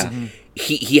 Like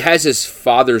he has his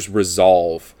father's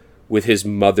resolve with his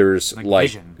mother's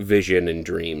like vision and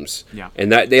dreams. Yeah.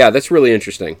 And that's really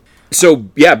interesting. So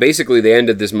yeah, basically they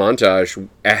ended this montage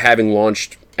having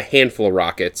launched a handful of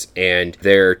rockets, and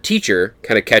their teacher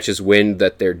kind of catches wind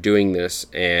that they're doing this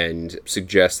and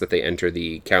suggests that they enter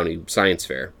the county science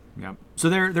fair. Yeah. So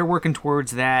they're working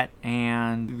towards that,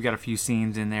 and we've got a few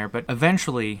scenes in there, but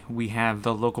eventually we have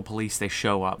the local police. They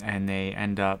show up and they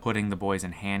end up putting the boys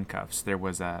in handcuffs. There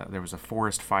was a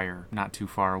forest fire not too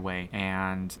far away,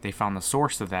 and they found the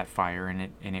source of that fire, and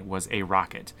it was a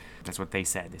rocket. That's what they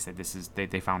said. They said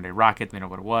they found a rocket. They know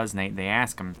what it was, and they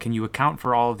asked them, "Can you account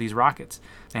for all of these rockets?"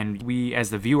 And we, as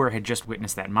the viewer, had just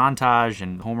witnessed that montage,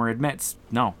 and Homer admits,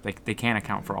 no, they can't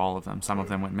account for all of them. Some of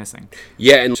them went missing.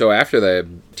 Yeah, and so after the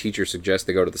teacher suggests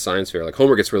they go to the science fair, like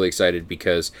Homer gets really excited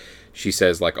because she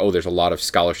says like, oh, there's a lot of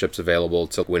scholarships available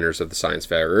to winners of the science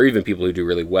fair, or even people who do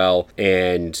really well,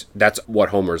 and that's what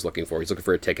Homer's looking for. He's looking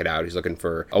for a ticket out. He's looking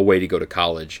for a way to go to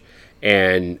college.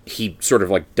 And he sort of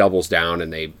like doubles down,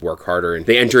 and they work harder, and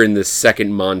they enter in this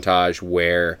second montage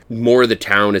where more of the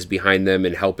town is behind them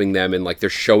and helping them, and like they're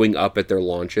showing up at their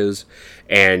launches,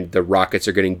 and the rockets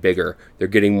are getting bigger. They're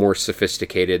getting more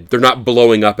sophisticated. They're not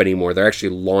blowing up anymore. They're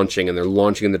actually launching, and they're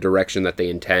launching in the direction that they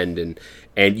intend,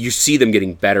 and you see them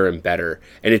getting better and better.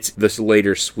 And it's this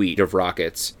later suite of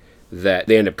rockets that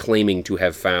they end up claiming to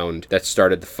have found that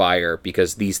started the fire,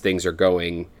 because these things are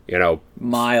going,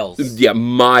 miles. Yeah,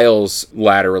 miles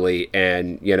laterally,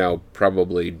 and,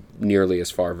 probably nearly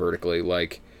as far vertically.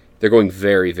 Like, they're going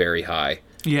very, very high.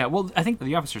 Yeah, well, I think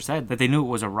the officer said that they knew it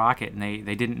was a rocket, and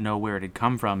they didn't know where it had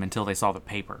come from until they saw the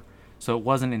paper. So it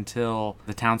wasn't until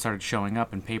the town started showing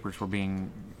up and papers were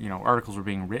being, articles were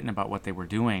being written about what they were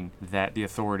doing, that the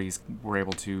authorities were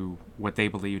able to, what they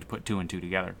believed, put two and two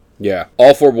together. Yeah.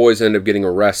 All four boys end up getting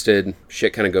arrested.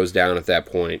 Shit kind of goes down at that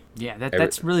point. Yeah,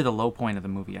 that's really the low point of the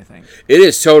movie, I think. It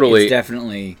is totally. It's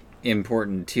definitely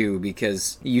important too,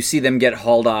 because you see them get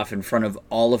hauled off in front of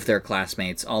all of their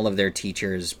classmates, all of their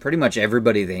teachers, pretty much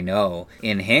everybody they know,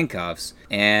 in handcuffs,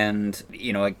 and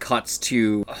it cuts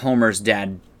to Homer's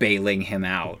dad bailing him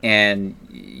out, and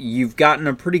you've gotten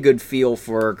a pretty good feel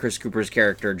for Chris Cooper's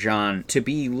character John to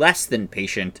be less than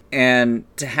patient and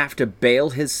to have to bail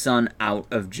his son out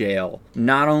of jail.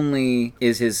 Not only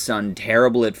is his son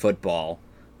terrible at football,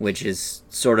 which is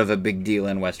sort of a big deal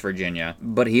in West Virginia,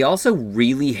 but he also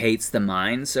really hates the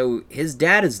mine, so his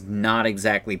dad is not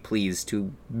exactly pleased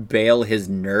to bail his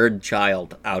nerd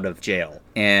child out of jail.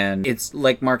 And it's,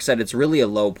 like Mark said, it's really a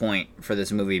low point for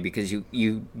this movie, because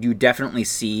you definitely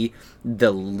see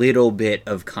the little bit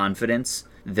of confidence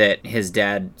that his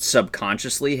dad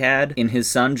subconsciously had in his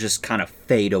son just kind of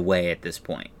fade away at this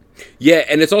point. Yeah,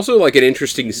 and it's also like an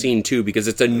interesting scene too, because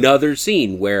it's another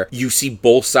scene where you see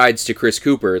both sides to Chris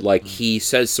Cooper. Like, he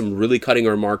says some really cutting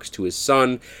remarks to his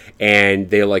son,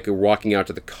 and they like are walking out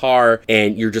to the car,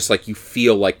 and you're just like, you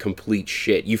feel like complete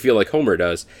shit. You feel like Homer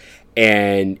does.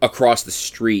 And across the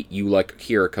street, you like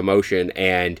hear a commotion,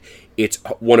 and it's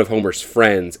one of Homer's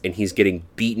friends, and he's getting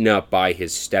beaten up by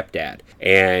his stepdad.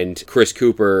 And Chris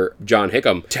Cooper, John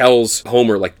Hickam, tells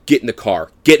Homer, like, get in the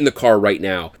car right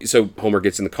now. So Homer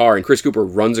gets in the car, and Chris Cooper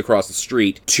runs across the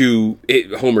street to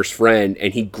Homer's friend,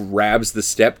 and he grabs the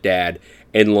stepdad,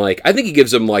 and like, I think he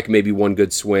gives him like maybe one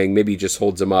good swing, maybe he just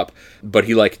holds him up, but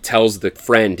he like tells the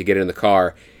friend to get in the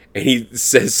car. And he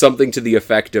says something to the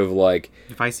effect of like,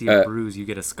 if I see a bruise, you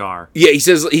get a scar. Yeah, he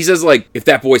says like, if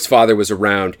that boy's father was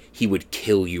around, he would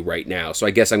kill you right now. So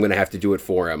I guess I'm going to have to do it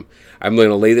for him. I'm going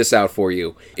to lay this out for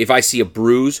you. If I see a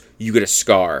bruise, you get a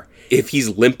scar. If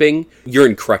he's limping, you're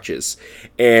in crutches.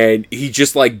 And he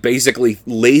just like basically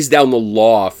lays down the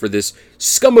law for this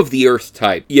scum of the earth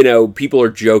type. People are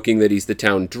joking that he's the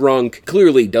town drunk.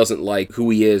 Clearly doesn't like who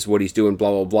he is, what he's doing,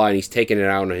 blah, blah, blah. And he's taking it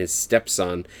out on his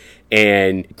stepson.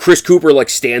 And Chris Cooper, like,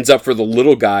 stands up for the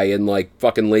little guy and, like,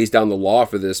 fucking lays down the law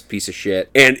for this piece of shit.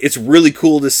 And it's really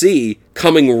cool to see,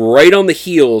 coming right on the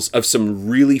heels of some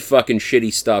really fucking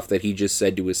shitty stuff that he just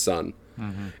said to his son.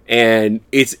 And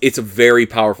it's a very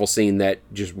powerful scene that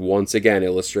just once again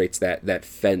illustrates that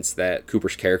fence that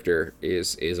Cooper's character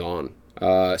is on.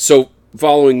 So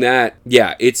following that,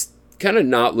 yeah, it's kind of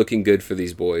not looking good for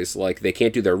these boys. Like, they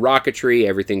can't do their rocketry,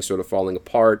 everything's sort of falling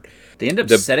apart. They end up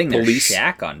setting their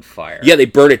shack on fire. Yeah, they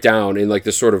burn it down in like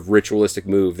this sort of ritualistic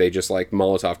move. They just like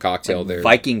Molotov cocktail their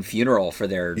Viking funeral for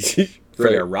their for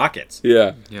their rockets.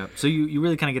 Yeah. Yeah. So you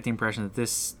really kind of get the impression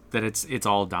that it's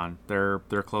all done. They're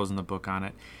closing the book on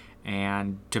it.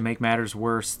 And to make matters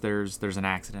worse, there's an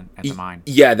accident at the mine.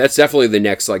 Yeah, that's definitely the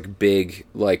next like big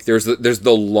like there's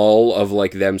the lull of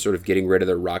like them sort of getting rid of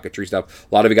their rocketry stuff.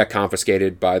 A lot of it got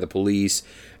confiscated by the police,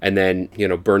 and then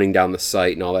burning down the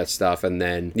site and all that stuff. And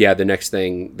then the next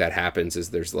thing that happens is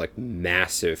there's like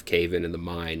massive cave-in the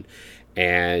mine,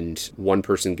 and one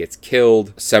person gets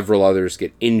killed, several others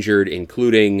get injured,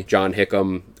 including John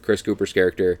Hickam, Chris Cooper's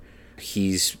character.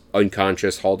 He's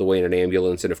unconscious, hauled away in an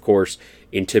ambulance, and of course,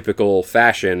 in typical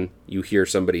fashion, you hear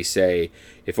somebody say,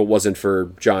 if it wasn't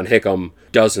for John Hickam,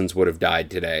 dozens would have died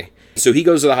today. So he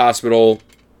goes to the hospital.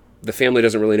 The family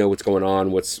doesn't really know what's going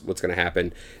on, what's going to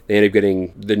happen. They end up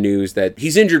getting the news that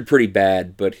he's injured pretty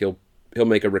bad, but he'll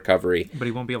make a recovery. But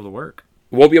he won't be able to work.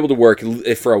 Won't be able to work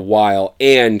for a while,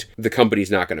 and the company's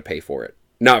not going to pay for it.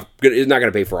 It's not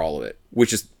going to pay for all of it,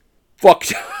 which is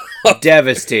fucked up.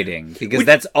 Devastating, because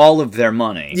that's all of their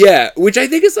money. Yeah, which I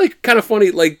think is like kind of funny,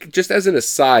 like just as an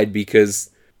aside, because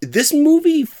this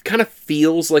movie kind of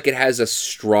feels like it has a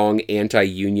strong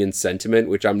anti-union sentiment,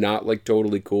 which I'm not like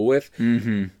totally cool with.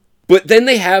 Mm-hmm. But then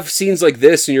they have scenes like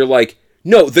this, and you're like,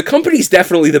 no, the company's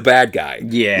definitely the bad guy.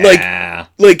 Yeah.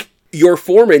 Like your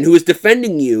foreman who is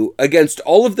defending you against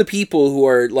all of the people who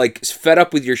are like fed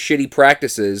up with your shitty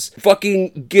practices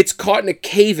fucking gets caught in a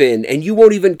cave-in, and you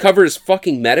won't even cover his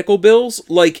fucking medical bills.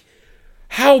 Like,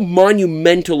 how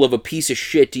monumental of a piece of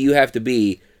shit do you have to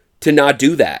be to not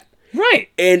do that? Right.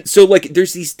 And so like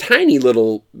there's these tiny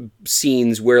little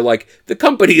scenes where like the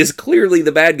company is clearly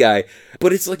the bad guy,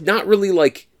 but it's like not really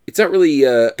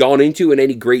gone into in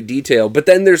any great detail. But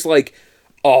then there's like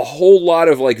a whole lot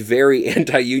of like very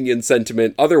anti-union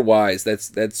sentiment otherwise.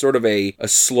 That's sort of a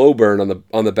slow burn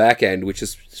on the back end, which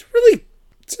is really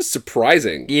just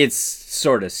surprising. It's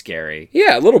sort of scary.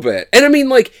 Yeah, a little bit. And I mean,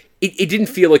 like, it didn't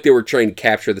feel like they were trying to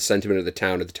capture the sentiment of the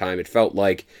town at the time. It felt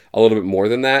like a little bit more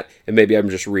than that. And maybe I'm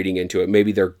just reading into it.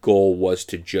 Maybe their goal was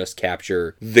to just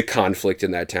capture the conflict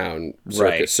in that town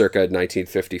circa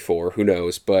 1954. Who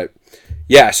knows? But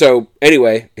yeah, so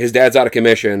anyway, his dad's out of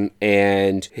commission,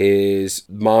 and his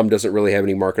mom doesn't really have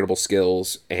any marketable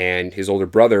skills, and his older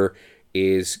brother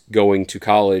is going to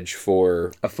college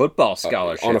for a football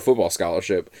scholarship. On a football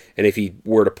scholarship. And if he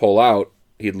were to pull out,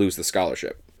 he'd lose the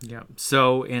scholarship. Yeah.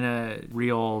 So in a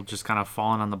real just kind of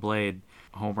falling on the blade,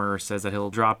 Homer says that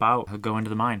he'll drop out. He'll go into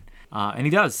the mine. And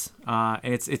he does. And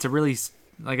it's a really,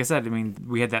 like I said, I mean,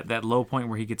 we had that low point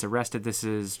where he gets arrested. This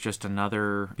is just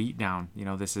another beatdown.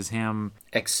 This is him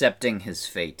accepting his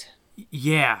fate.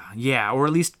 Yeah. Or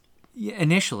at least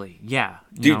initially, yeah.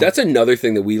 Dude, that's another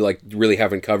thing that we like really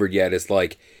haven't covered yet is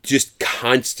like just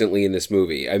constantly in this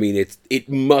movie. I mean, it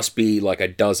must be like a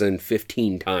dozen,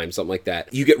 15 times, something like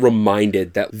that. You get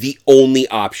reminded that the only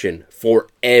option for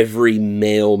every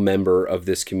male member of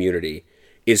this community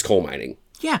is coal mining.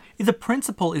 Yeah, the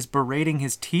principal is berating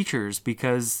his teachers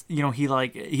because, he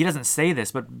doesn't say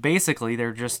this, but basically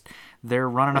they're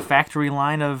running a factory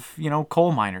line of,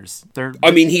 coal miners.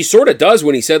 I mean, he sort of does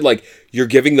when he said, like, you're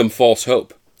giving them false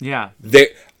hope. Yeah.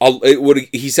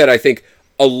 He said, I think,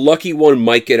 a lucky one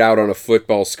might get out on a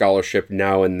football scholarship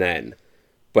now and then,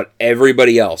 but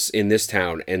everybody else in this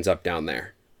town ends up down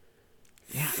there.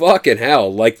 Yeah. Fucking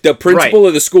hell. Like, the principal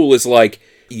of the school is like,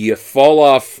 you fall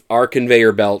off our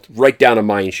conveyor belt right down a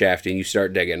mine shaft and you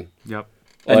start digging. Yep.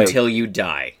 Until you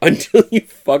die. Until you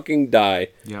fucking die.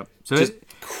 Yep. So just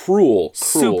cruel.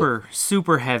 Super,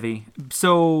 super heavy.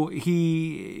 So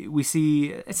we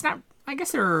see, it's not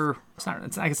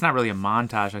really a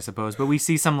montage, I suppose, but we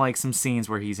see some scenes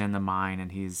where he's in the mine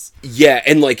and he's... Yeah,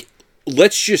 and like,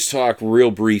 let's just talk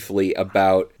real briefly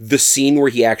about the scene where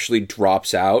he actually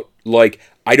drops out. Like,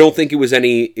 I don't think it was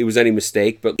any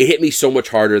mistake, but it hit me so much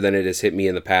harder than it has hit me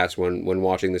in the past when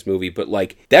watching this movie. But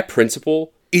like, that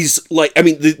principal is like, I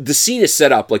mean, the scene is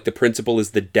set up like the principal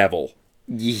is the devil.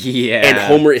 Yeah. And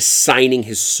Homer is signing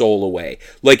his soul away.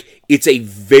 Like, it's a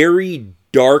very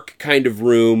dark kind of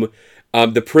room.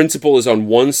 The principal is on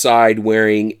one side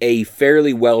wearing a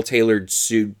fairly well-tailored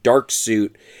suit, dark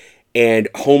suit, and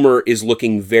Homer is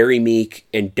looking very meek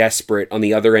and desperate on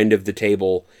the other end of the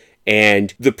table.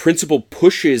 And the principal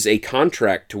pushes a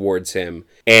contract towards him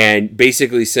and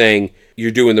basically saying,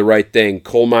 you're doing the right thing.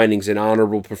 Coal mining's an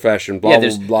honorable profession, blah,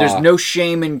 there's, blah, blah. There's no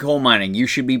shame in coal mining. You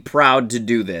should be proud to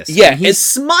do this. Yeah, and he's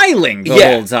smiling the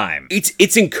whole time.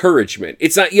 It's encouragement.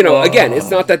 It's not, again, it's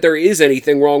not that there is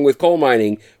anything wrong with coal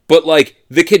mining, but, like,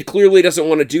 the kid clearly doesn't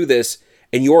want to do this,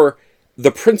 and you're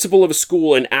the principal of a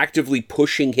school and actively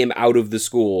pushing him out of the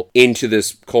school into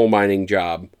this coal mining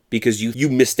job because you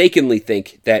mistakenly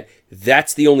think that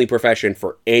that's the only profession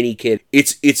for any kid.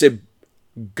 It's a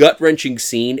gut-wrenching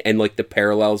scene, and like the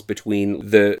parallels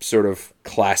between the sort of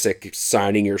classic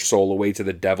signing your soul away to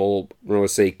the devil, I want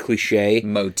to say cliche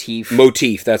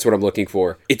motif, that's what I'm looking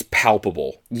for. It's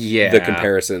palpable. Yeah, the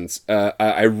comparisons.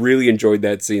 I really enjoyed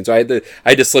that scene, so I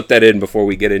had to slip that in before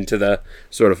we get into the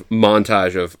sort of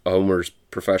montage of Homer's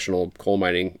professional coal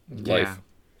mining life.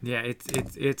 Yeah,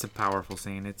 it's a powerful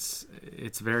scene. It's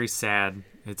very sad.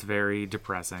 It's very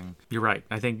depressing. You're right.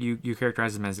 I think you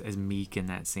characterized him as meek in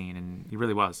that scene, and he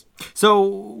really was. So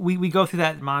we go through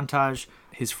that montage.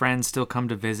 His friends still come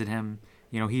to visit him.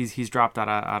 He's dropped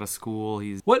out of school.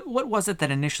 What was it that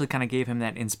initially kind of gave him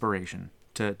that inspiration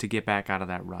to get back out of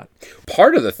that rut?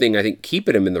 Part of the thing I think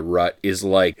keeping him in the rut is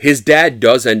like his dad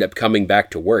does end up coming back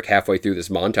to work halfway through this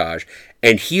montage,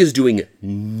 and he is doing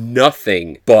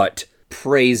nothing but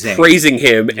praising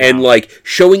him and like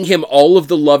showing him all of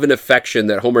the love and affection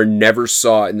that Homer never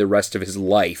saw in the rest of his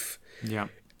life. Yeah.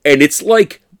 And it's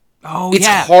like it's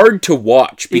hard to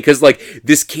watch because like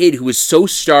this kid who is so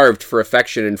starved for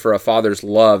affection and for a father's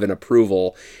love and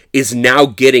approval is now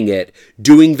getting it,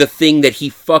 doing the thing that he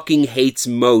fucking hates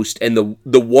most, and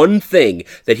the one thing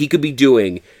that he could be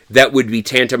doing that would be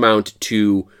tantamount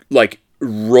to like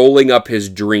rolling up his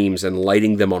dreams and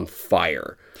lighting them on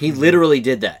fire. He literally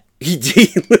did that. He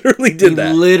literally did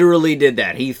that. He literally did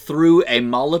that. He threw a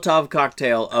Molotov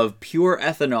cocktail of pure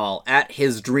ethanol at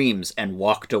his dreams and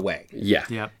walked away. Yeah.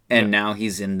 Yep. And now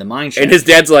he's in the mine shaft. And his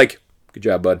dad's like, good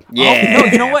job, bud. Yeah. Oh,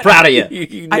 no, you know what? Proud of you.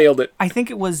 You nailed it. I think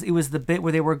it was the bit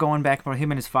where they were going back about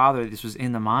him and his father. This was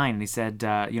in the mine. And he said,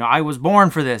 I was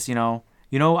born for this,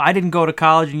 I didn't go to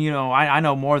college, and, I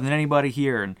know more than anybody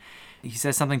here. And he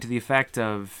says something to the effect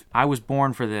of, I was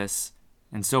born for this,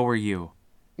 and so were you.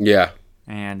 Yeah.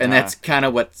 And that's kind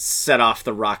of what set off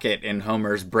the rocket in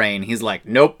Homer's brain. He's like,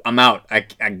 nope, I'm out. I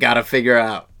gotta figure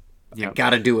out. I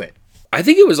gotta do it. I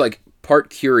think it was like part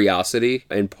curiosity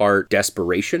and part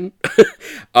desperation.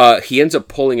 He ends up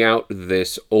pulling out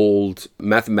this old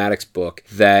mathematics book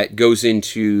that goes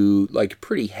into like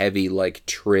pretty heavy like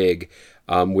trig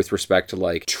with respect to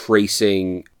like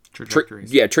tracing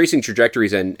trajectories. Tracing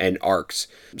trajectories and arcs.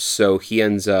 So he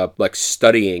ends up like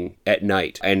studying at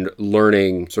night and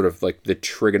learning sort of like the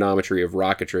trigonometry of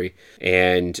rocketry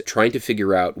and trying to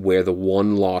figure out where the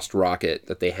one lost rocket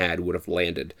that they had would have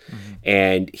landed. Mm-hmm.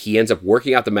 And he ends up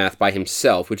working out the math by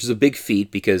himself, which is a big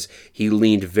feat because he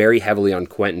leaned very heavily on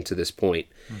Quentin to this point.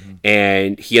 Mm-hmm.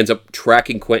 And he ends up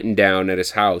tracking Quentin down at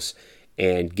his house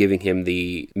and giving him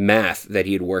the math that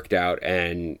he had worked out.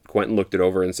 And Quentin looked it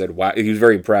over and said, wow, he was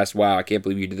very impressed. Wow, I can't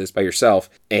believe you did this by yourself.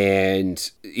 And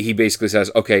he basically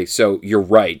says, okay, so you're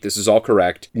right. This is all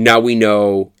correct. Now we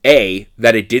know, A,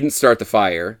 that it didn't start the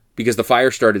fire because the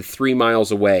fire started 3 miles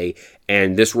away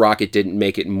and this rocket didn't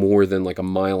make it more than like 1.5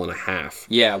 miles.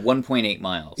 Yeah, 1.8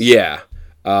 miles. Yeah.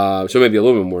 So maybe a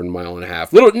little bit more than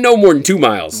 1.5 miles. No more than 2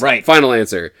 miles. Right. Final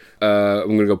answer. I'm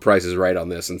going to go Price is Right on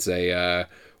this and say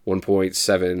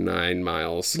 1.79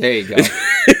 miles. There you go.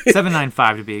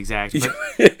 795 to be exact.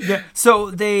 But, so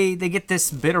they get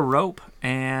this bit of rope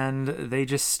and they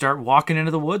just start walking into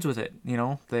the woods with it.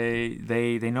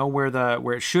 They know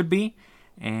where it should be,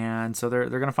 and so they're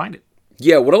gonna find it.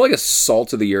 Yeah, what a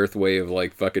salt of the earth way of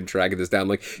like fucking tracking this down.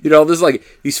 Like, there's like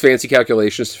these fancy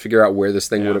calculations to figure out where this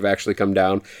thing would have actually come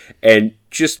down, and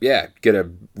just get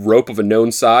a rope of a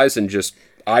known size and just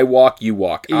I walk, you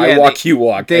walk. I walk, you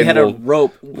walk. They had a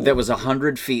rope that was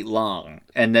 100 feet long,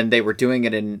 and then they were doing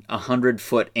it in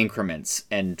 100-foot increments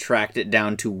and tracked it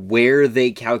down to where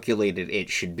they calculated it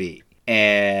should be.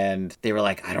 And they were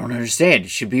like, I don't understand.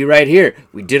 It should be right here.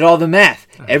 We did all the math.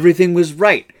 Everything was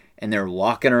right. And they're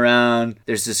walking around.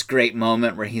 There's this great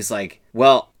moment where he's like,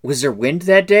 well, was there wind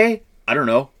that day? I don't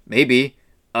know. Maybe.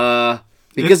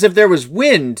 Because if there was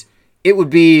wind, it would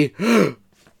be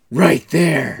right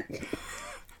there.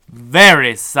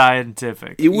 Very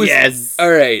scientific. It was, yes. All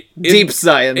right. Deep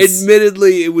science.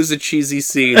 Admittedly, it was a cheesy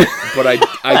scene, but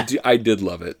I did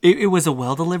love it. It was a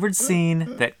well-delivered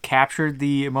scene that captured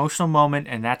the emotional moment,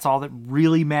 and that's all that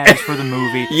really matters for the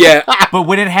movie. Yeah. But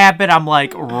when it happened, I'm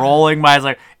like rolling my eyes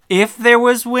like, if there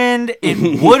was wind,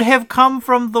 it would have come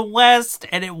from the west,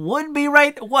 and it would be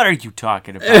right. What are you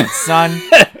talking about, son?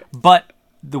 But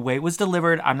the way it was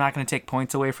delivered, I'm not going to take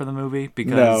points away from the movie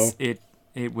because it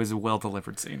was a well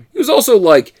delivered scene. It was also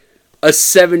like a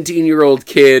 17-year-old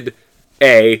kid,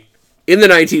 in the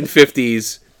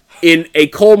 1950s, in a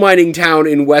coal mining town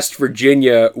in West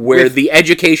Virginia where the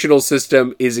educational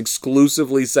system is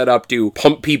exclusively set up to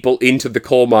pump people into the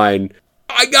coal mine.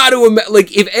 I gotta imagine,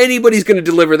 like, if anybody's gonna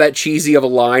deliver that cheesy of a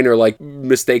line or, like,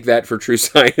 mistake that for true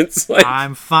science, like...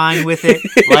 I'm fine with it.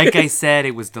 Like I said,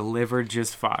 it was delivered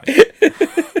just fine.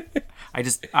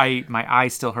 My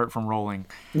eyes still hurt from rolling.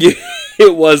 Yeah,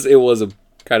 it was a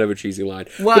kind of a cheesy line.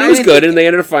 Well, but it was good, and they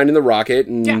ended up finding the rocket.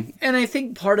 And... Yeah, and I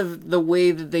think part of the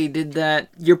way that they did that,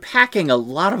 you're packing a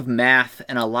lot of math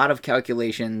and a lot of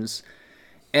calculations,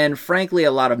 and frankly,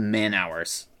 a lot of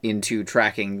man-hours into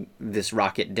tracking this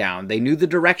rocket down. They knew the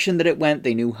direction that it went,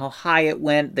 they knew how high it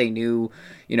went, they knew,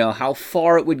 how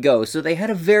far it would go. So they had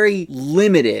a very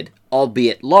limited,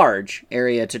 albeit large,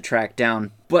 area to track down.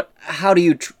 But how do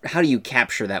you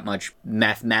capture that much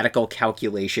mathematical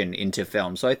calculation into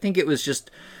film? So I think it was just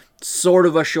sort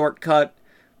of a shortcut.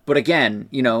 But again,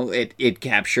 it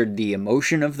captured the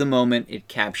emotion of the moment. It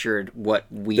captured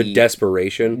the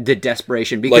desperation.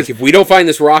 Because, like, if we don't find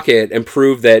this rocket and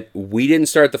prove that we didn't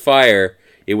start the fire,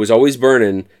 it was always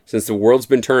burning since the world's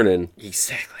been turning.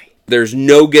 Exactly. There's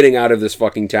no getting out of this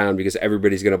fucking town because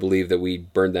everybody's going to believe that we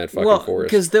burned that fucking forest.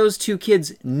 Because those two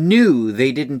kids knew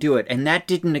they didn't do it, and that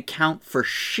didn't account for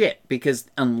shit, because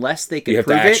unless they could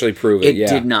prove it, it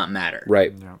did not matter.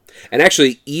 Right. Yeah. And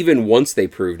actually, even once they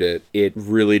proved it, it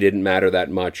really didn't matter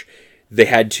that much.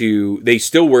 They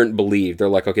still weren't believed. They're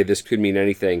like, okay, this could mean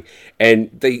anything. And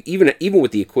they, even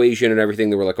with the equation and everything,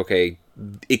 they were like, okay,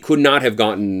 it could not have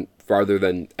gotten farther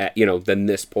than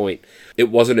this point. It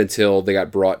wasn't until they got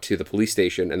brought to the police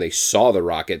station and they saw the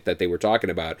rocket that they were talking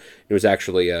about. It was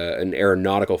actually an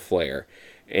aeronautical flare.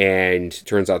 And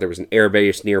turns out there was an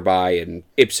airbase nearby, and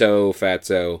ipso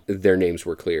fatso, their names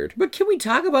were cleared. But can we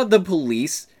talk about the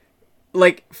police?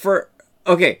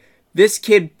 This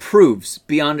kid proves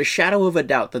beyond a shadow of a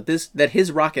doubt that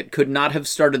his rocket could not have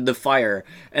started the fire.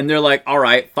 And they're like, all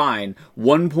right, fine.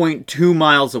 1.2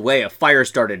 miles away, a fire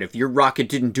started. If your rocket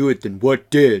didn't do it, then what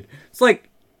did? It's like,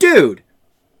 dude,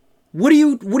 what are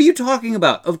you talking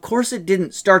about? Of course it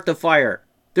didn't start the fire.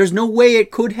 There's no way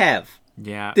it could have.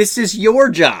 Yeah. This is your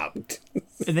job.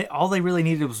 And all they really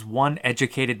needed was one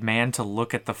educated man to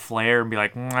look at the flare and be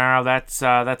like, "No, that's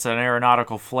an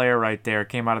aeronautical flare right there. It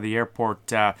came out of the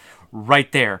airport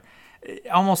right there."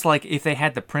 Almost like if they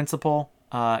had the principal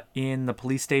in the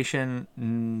police station,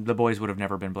 the boys would have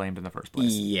never been blamed in the first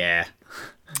place. Yeah.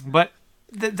 But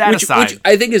aside, which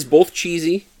I think is both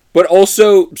cheesy, but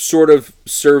also sort of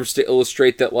serves to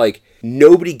illustrate that, like,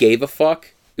 nobody gave a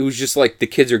fuck. It was just like, the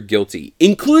kids are guilty,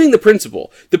 including the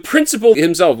principal. The principal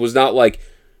himself was not like,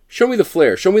 show me the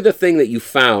flare, show me the thing that you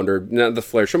found, or not the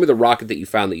flare, show me the rocket that you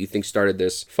found that you think started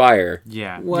this fire.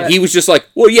 Yeah. He was just like,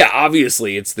 well, yeah,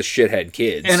 obviously it's the shithead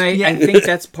kids. And I think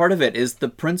that's part of it, is the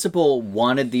principal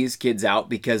wanted these kids out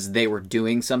because they were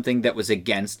doing something that was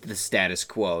against the status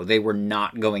quo. They were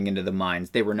not going into the mines.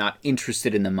 They were not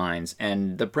interested in the mines.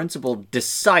 And the principal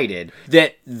decided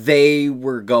that they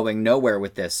were going nowhere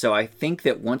with this. So I think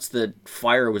that once the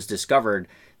fire was discovered,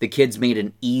 the kids made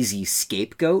an easy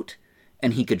scapegoat,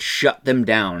 and he could shut them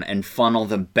down and funnel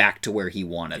them back to where he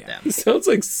wanted them. It sounds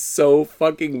like so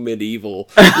fucking medieval.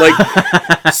 Like,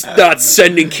 not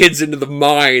sending kids into the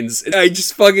mines. I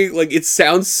just fucking, like, it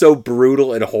sounds so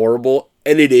brutal and horrible,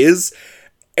 and it is.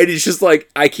 And it's just like,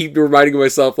 I keep reminding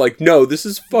myself, like, no, this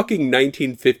is fucking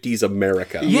 1950s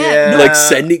America. Yeah.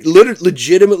 Like,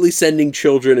 legitimately sending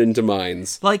children into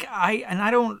mines. Like,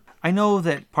 I know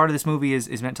that part of this movie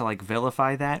is meant to, like,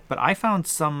 vilify that, but I found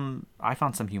some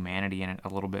humanity in it a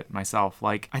little bit myself.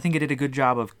 Like, I think it did a good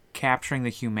job of capturing the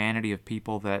humanity of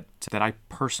people that I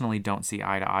personally don't see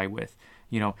eye to eye with.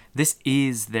 This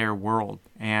is their world,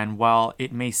 and while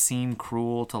it may seem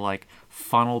cruel to, like,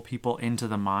 funnel people into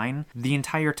the mine, the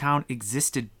entire town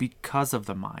existed because of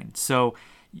the mine. So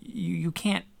you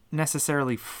can't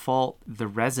necessarily fault the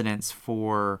residents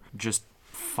for just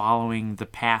following the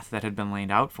path that had been laid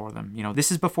out for them.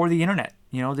 This is before the internet.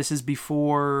 This is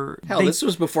before... This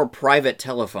was before private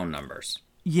telephone numbers.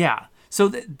 Yeah. So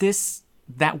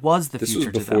that was the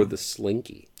future to them. This was before the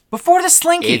Slinky. Before the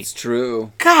Slinky! It's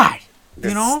true. God!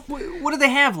 What did they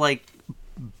have? Like,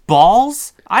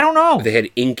 balls? I don't know. They had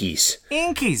inkies.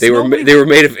 Inkies. They were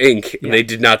made of ink. Yeah. They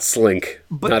did not slink.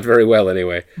 Not very well,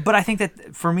 anyway. But I think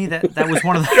that, for me, that was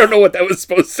one of the... I don't know what that was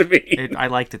supposed to mean. I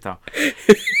liked it, though.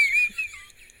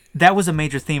 That was a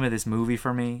major theme of this movie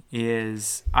for me,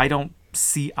 is I don't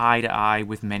see eye to eye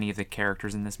with many of the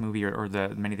characters in this movie, or the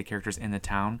many of the characters in the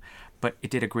town, but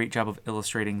it did a great job of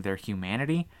illustrating their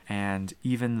humanity. And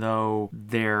even though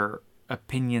their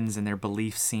opinions and their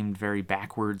beliefs seemed very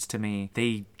backwards to me,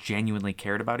 they genuinely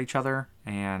cared about each other,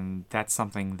 and that's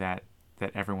something that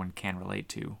everyone can relate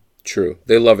to. True.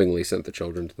 They lovingly sent the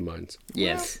children to the mines.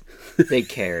 Yes. They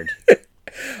cared.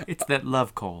 It's that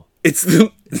love coal. It's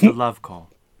the... It's the love coal.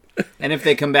 And if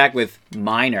they come back with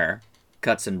minor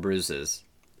cuts and bruises,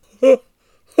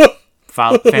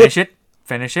 Finish it.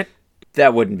 Finish it.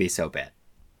 that wouldn't be so bad.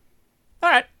 All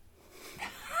right.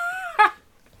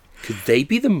 Could they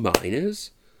be the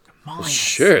miners? Miners. Well,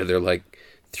 sure, they're like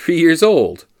 3 years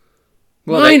old.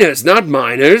 Well, Miners, not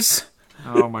miners.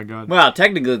 Oh my god. Well,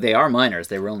 technically they are minors.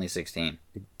 They were only 16.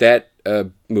 That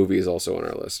movie is also on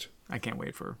our list. I can't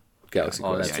wait for. Galaxy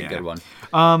Oh, Quest. that's a good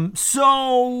one.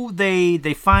 So they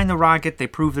find the rocket. They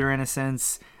prove their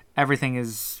innocence. Everything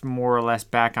is more or less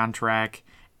back on track,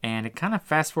 and it kind of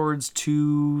fast forwards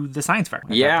to the science fair.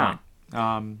 At Yeah. that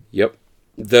point. Yep.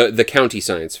 The county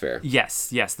science fair. Yes.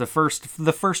 The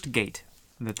first gate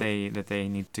that they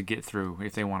need to get through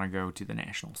if they want to go to the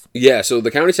nationals. Yeah, so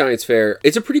the county science fair,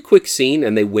 it's a pretty quick scene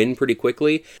and they win pretty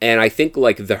quickly. And I think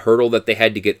like the hurdle that they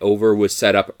had to get over was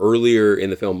set up earlier in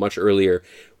the film, much earlier,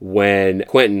 when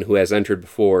Quentin, who has entered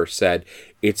before, said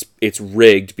it's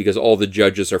rigged because all the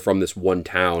judges are from this one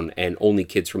town and only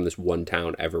kids from this one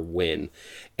town ever win.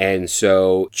 And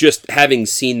so just having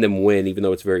seen them win, even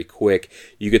though it's very quick,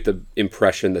 you get the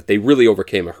impression that they really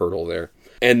overcame a hurdle there.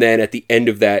 And then at the end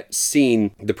of that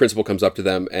scene, the principal comes up to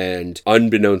them, and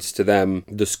unbeknownst to them,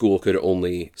 the school could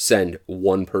only send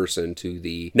one person to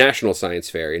the National Science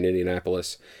Fair in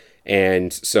Indianapolis.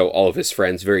 And so all of his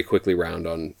friends very quickly round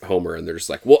on Homer, and they're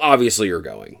just like, well, obviously you're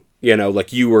going. You know,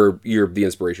 like you're the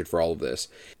inspiration for all of this.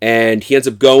 And he ends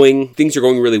up going. Things are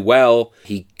going really well.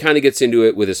 He kind of gets into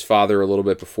it with his father a little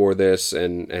bit before this,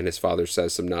 and his father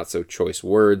says some not so choice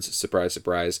words. Surprise,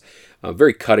 surprise.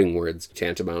 Very cutting words,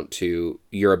 tantamount to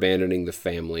 "you're abandoning the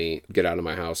family, get out of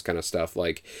my house" kind of stuff.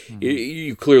 Like,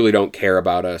 you clearly don't care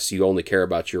about us. You only care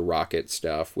about your rocket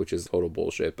stuff, which is total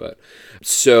bullshit. But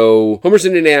so Homer's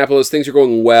in Indianapolis. Things are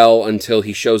going well until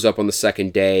he shows up on the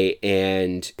second day,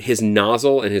 and his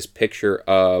nozzle and his picture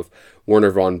of Werner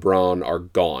von Braun are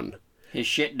gone. His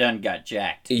shit done got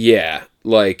jacked. Yeah,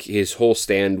 like his whole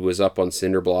stand was up on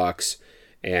cinder blocks,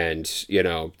 and you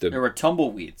know There were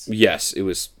tumbleweeds. yes, it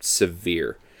was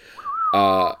severe.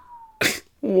 Wah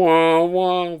wah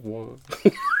wah.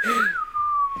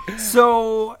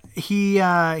 So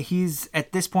he's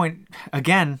at this point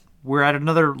again. We're at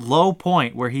another low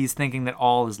point where he's thinking that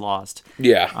all is lost.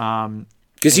 Yeah.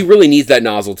 Because he really needs that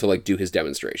nozzle to like do his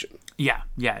demonstration. Yeah.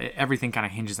 Everything kind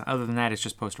of hinges on. Other than that, it's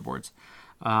just poster boards.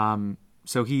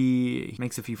 So he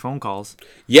makes a few phone calls.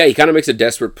 Yeah, he kind of makes a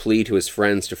desperate plea to his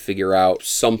friends to figure out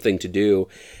something to do.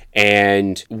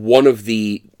 And one of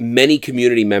the many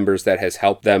community members that has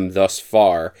helped them thus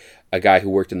far, a guy who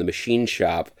worked in the machine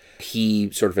shop, he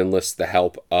sort of enlists the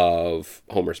help of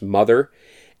Homer's mother.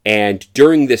 And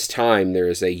during this time, there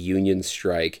is a union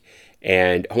strike.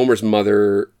 And Homer's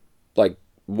mother, like,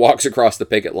 walks across the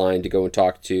picket line to go and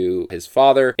talk to his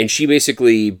father. And she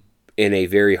basically, in a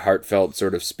very heartfelt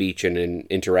sort of speech and an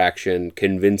interaction,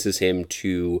 convinces him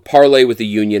to parlay with the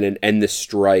union and end the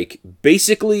strike,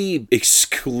 basically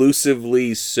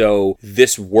exclusively so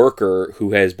this worker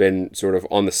who has been sort of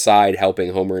on the side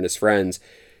helping Homer and his friends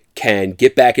can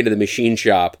get back into the machine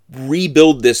shop,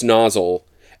 rebuild this nozzle,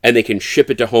 and they can ship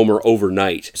it to Homer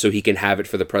overnight so he can have it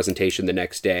for the presentation the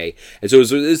next day. And so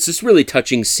it's this really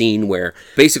touching scene where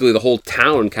basically the whole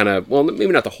town kind of, well,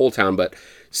 maybe not the whole town, but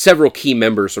several key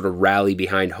members sort of rally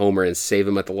behind Homer and save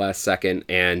him at the last second.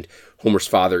 And Homer's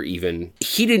father even,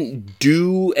 he didn't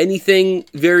do anything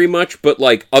very much, but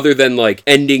like other than like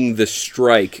ending the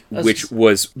strike, which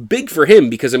was big for him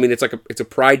because I mean it's a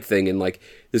pride thing, and like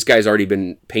this guy's already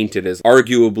been painted as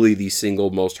arguably the single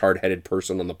most hard-headed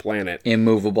person on the planet.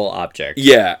 Immovable object.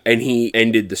 Yeah, and he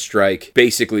ended the strike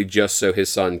basically just so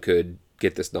his son could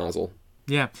get this nozzle.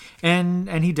 Yeah, and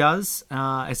he does.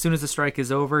 As soon as the strike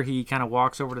is over, he kind of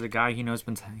walks over to the guy he knows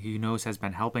has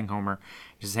been helping Homer.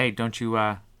 He says, "Hey, don't you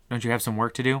have some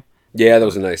work to do?" Yeah, that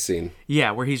was a nice scene.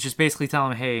 Yeah, where he's just basically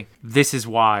telling him, "Hey, this is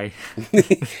why,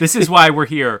 this is why we're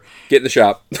here. Get in the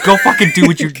shop. Go fucking do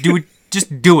what you do.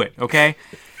 Just do it, okay?"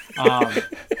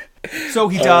 So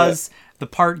he does. The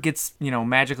part gets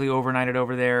magically overnighted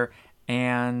over there,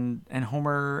 and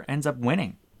Homer ends up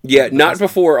winning. Yeah, not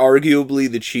before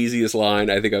arguably the cheesiest line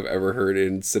I think I've ever heard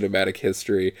in cinematic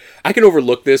history. I can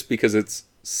overlook this because it's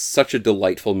such a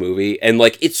delightful movie, and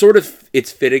like it's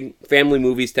fitting. Family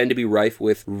movies tend to be rife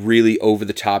with really over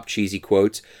the top cheesy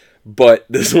quotes, but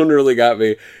this one really got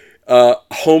me.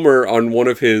 Homer, on one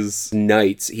of his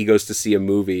nights, he goes to see a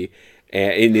movie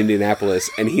in Indianapolis,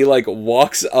 and he like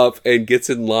walks up and gets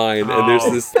in line, and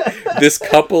there's this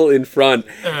couple in front,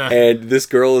 and this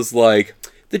girl is like,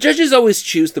 the judges always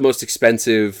choose the most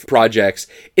expensive projects.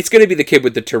 It's going to be the kid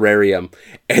with the terrarium.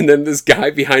 And then this guy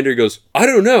behind her goes, I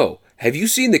don't know. Have you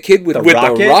seen the kid with the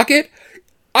rocket?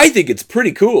 I think it's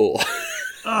pretty cool.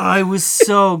 Oh, it was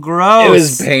so gross. It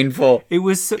was painful. It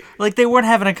was so, like they weren't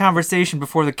having a conversation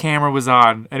before the camera was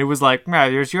on, and it was like,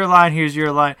 "Man, here's your line. Here's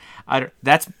your line."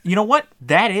 That's you know what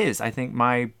that is. I think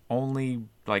my only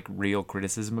like real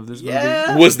criticism of this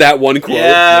movie was that one quote.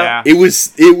 Yeah. It was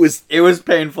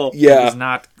painful. Yeah,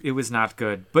 it was not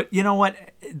good. But you know what?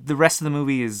 The rest of the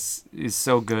movie is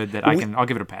so good that I'll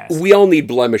give it a pass. We all need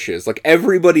blemishes. Like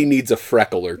everybody needs a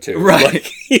freckle or two. Right.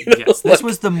 Like, Yes, this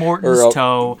was the Morton's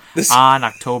toe on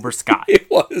October Sky. It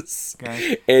was.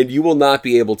 Okay. And you will not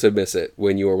be able to miss it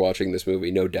when you are watching this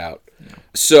movie, no doubt. No.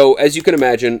 So, as you can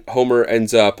imagine, Homer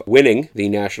ends up winning the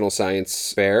National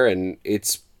Science Fair, and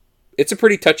it's a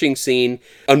pretty touching scene.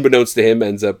 Unbeknownst to him,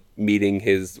 ends up meeting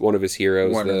one of his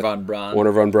heroes. Werner von Braun.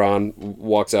 Werner von Braun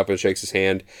walks up and shakes his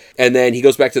hand. And then he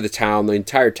goes back to the town. The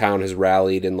entire town has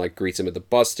rallied and like greets him at the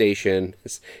bus station.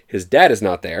 His dad is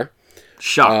not there.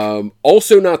 Shock.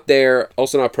 Also not there,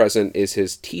 also not present is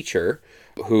his teacher,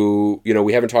 who,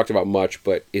 we haven't talked about much,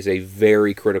 but is a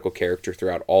very critical character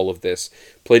throughout all of this,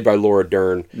 played by Laura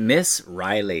Dern. Miss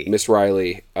Riley.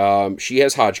 She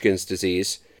has Hodgkin's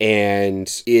disease,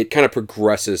 and it kind of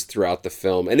progresses throughout the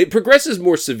film. And it progresses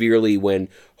more severely when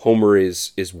Homer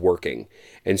is working.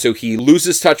 And so he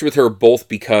loses touch with her both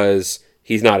because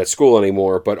he's not at school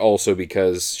anymore, but also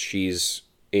because she's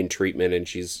in treatment and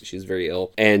she's very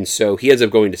ill. And so he ends up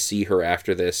going to see her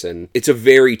after this, and it's a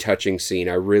very touching scene.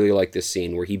 I really like this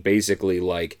scene where he basically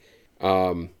like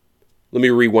let me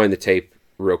rewind the tape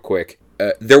real quick.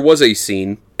 There was a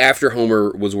scene after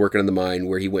Homer was working in the mine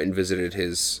where he went and visited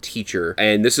his teacher,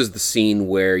 and this is the scene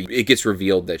where it gets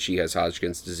revealed that she has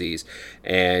Hodgkin's disease.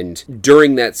 And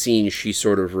during that scene, she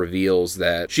sort of reveals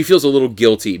that she feels a little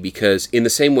guilty because in the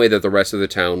same way that the rest of the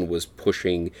town was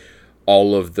pushing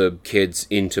all of the kids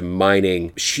into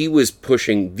mining, she was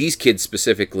pushing these kids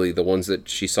specifically, the ones that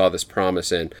she saw this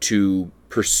promise in, to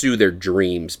pursue their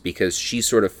dreams, because she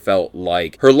sort of felt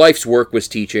like her life's work was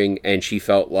teaching, and she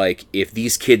felt like if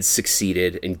these kids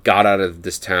succeeded and got out of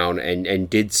this town and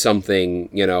did something,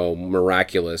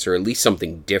 miraculous, or at least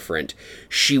something different,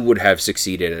 she would have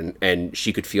succeeded, and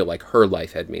she could feel like her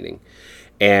life had meaning.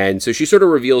 And so she sort of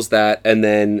reveals that, and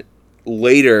then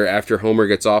later, after Homer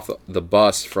gets off the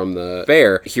bus from the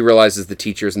fair, he realizes the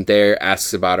teacher isn't there,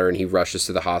 asks about her, and he rushes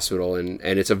to the hospital. And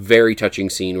it's a very touching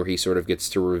scene where he sort of gets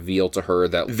to reveal to her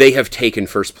that they have taken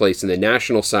first place in the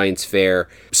National Science Fair.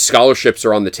 Scholarships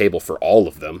are on the table for all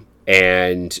of them.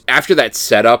 And after that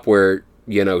setup where,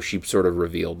 she sort of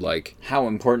revealed, like, how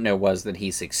important it was that he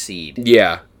succeed.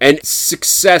 Yeah. And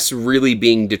success really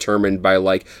being determined by,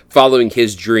 like, following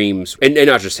his dreams, and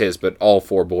not just his, but all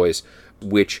four boys,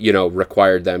 which,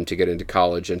 required them to get into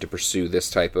college and to pursue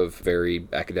this type of very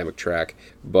academic track.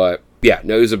 But, yeah,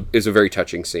 no, it was a very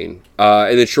touching scene.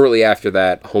 And then shortly after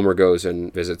that, Homer goes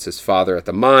and visits his father at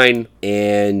the mine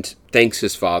and thanks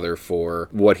his father for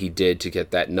what he did to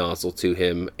get that nozzle to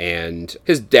him. And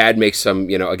his dad makes some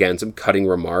cutting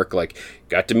remark, like,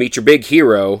 got to meet your big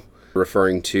hero,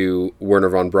 referring to Werner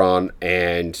von Braun,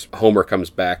 and Homer comes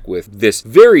back with this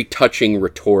very touching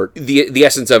retort. The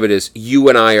essence of it is, you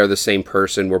and I are the same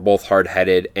person, we're both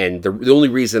hard-headed, and the only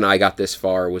reason I got this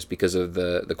far was because of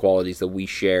the qualities that we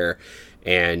share,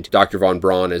 and Dr. von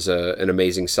Braun is an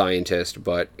amazing scientist,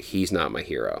 but he's not my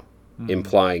hero.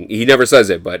 Implying, he never says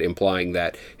it, but implying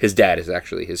that his dad is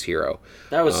actually his hero.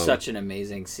 That was such an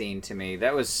amazing scene to me.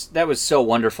 That was so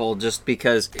wonderful, just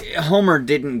because Homer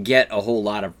didn't get a whole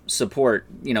lot of support,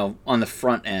 on the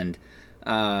front end.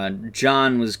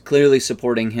 John was clearly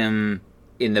supporting him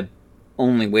in the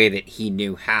only way that he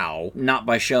knew how, not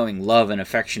by showing love and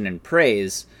affection and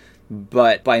praise,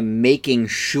 but by making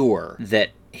sure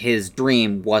that his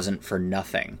dream wasn't for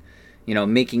nothing.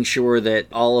 Making sure that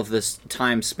all of this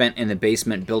time spent in the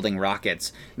basement building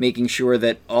rockets, making sure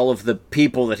that all of the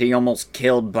people that he almost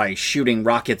killed by shooting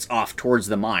rockets off towards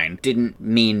the mine didn't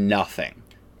mean nothing.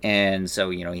 And so,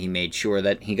 he made sure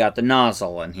that he got the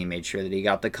nozzle, and he made sure that he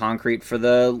got the concrete for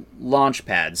the launch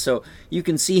pad. So you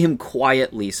can see him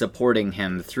quietly supporting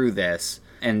him through this,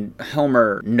 And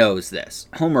Homer knows this.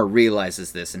 Homer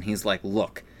realizes this, and he's like,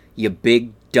 look, you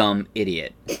big, dumb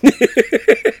idiot.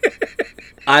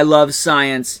 I love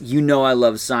science. You know I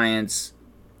love science.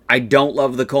 I don't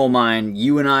love the coal mine.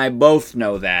 You and I both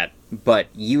know that. But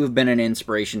you have been an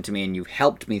inspiration to me, and you've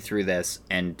helped me through this.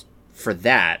 And for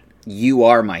that, you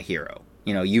are my hero.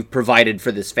 You know, you've provided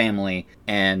for this family,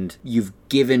 and you've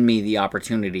given me the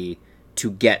opportunity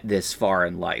to get this far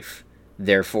in life.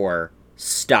 Therefore,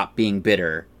 stop being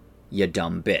bitter, you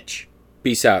dumb bitch.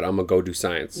 Peace out. I'm gonna go do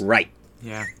science. Right.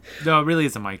 Yeah. No, it really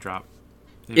is a mic drop.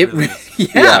 It really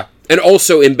is. yeah. And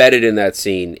also embedded in that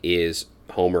scene is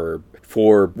Homer,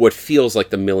 for what feels like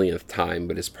the millionth time,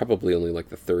 but is probably only like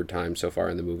the third time so far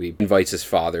in the movie, invites his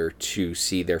father to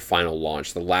see their final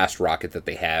launch, the last rocket that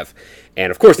they have.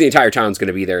 And of course the entire town's going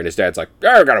to be there, and his dad's like,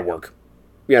 I gotta work.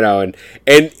 You know,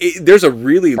 and there's a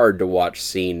really hard to watch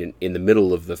scene in the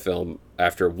middle of the film.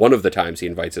 After one of the times he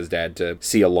invites his dad to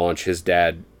see a launch, his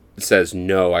dad says,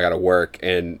 no, I gotta work.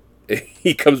 And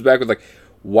he comes back with like,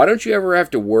 why don't you ever have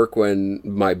to work when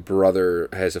my brother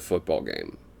has a football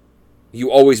game? You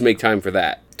always make time for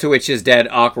that. To which his dad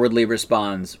awkwardly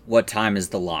responds, what time is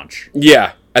the launch?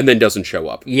 Yeah, and then doesn't show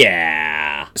up.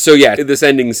 Yeah. So yeah, this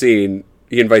ending scene,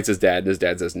 he invites his dad, and his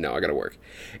dad says, no, I gotta work.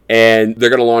 And they're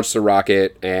gonna launch the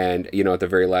rocket, and, you know, at the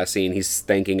very last scene, he's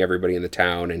thanking everybody in the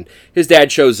town, and his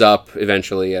dad shows up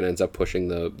eventually and ends up pushing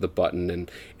the button, and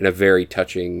in a very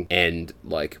touching end,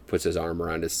 like, puts his arm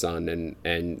around his son,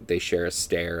 and they share a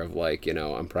stare of, like, you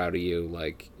know, I'm proud of you,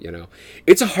 like, you know.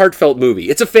 It's a heartfelt movie.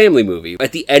 It's a family movie.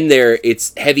 At the end there,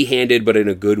 it's heavy-handed, but in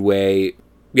a good way.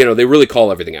 You know, they really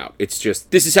call everything out. It's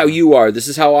just, this is how you are, this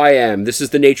is how I am, this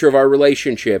is the nature of our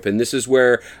relationship, and this is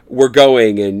where we're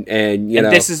going, and you know.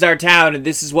 And this is our town, and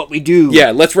this is what we do.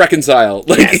 Yeah, let's reconcile.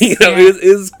 Like, Yes. you know,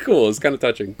 it's cool. It's kind of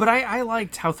touching. But I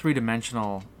liked how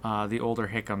three-dimensional the older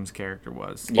Hickams character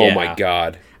was. Yeah. Oh my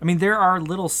god. I mean, there are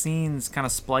little scenes kind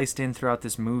of spliced in throughout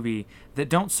this movie that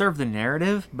don't serve the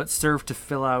narrative, but serve to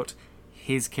fill out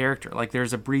his character. Like,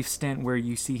 there's a brief stint where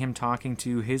you see him talking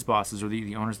to his bosses or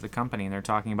the owners of the company, and they're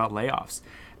talking about layoffs.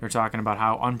 They're talking about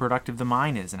how unproductive the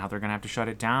mine is and how they're going to have to shut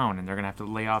it down, and they're going to have to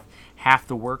lay off half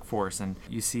the workforce. And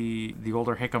you see the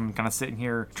older Hickam kind of sitting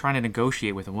here trying to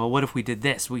negotiate with him. Well, what if we did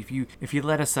this? Well, if you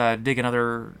let us dig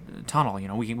another tunnel, you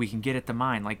know, we can get at the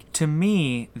mine. Like, to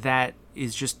me, that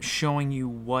is just showing you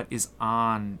what is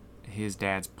on his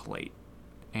dad's plate.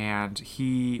 And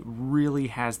he really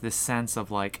has this sense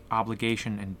of, like,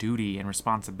 obligation and duty and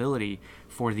responsibility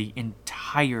for the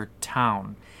entire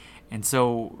town. And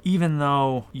so even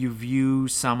though you view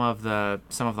some of the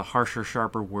harsher,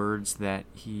 sharper words that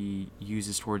he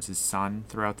uses towards his son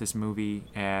throughout this movie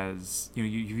as, you know,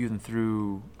 you view them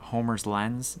through Homer's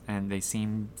lens, and they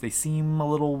seem a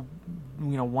little,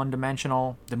 you know,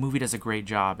 one-dimensional. The movie does a great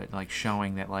job at, like,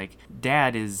 showing that, like,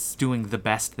 Dad is doing the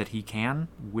best that he can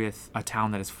with a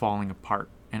town that is falling apart,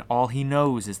 and all he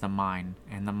knows is the mine,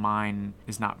 and the mine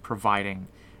is not providing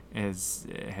as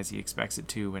he expects it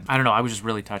to. And I don't know, I was just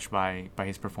really touched by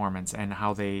his performance and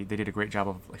how they did a great job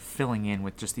of, like, filling in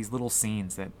with just these little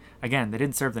scenes that, again, they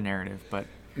didn't serve the narrative, but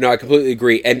No, I completely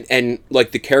agree. And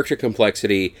like the character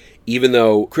complexity, even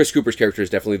though Chris Cooper's character is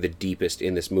definitely the deepest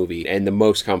in this movie and the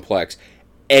most complex,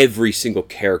 every single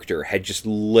character had just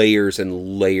layers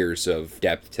and layers of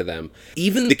depth to them.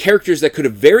 Even the characters that could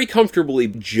have very comfortably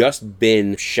just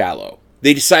been shallow,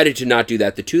 they decided to not do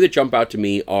that. The two that jump out to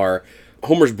me are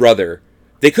Homer's brother.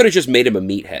 They could have just made him a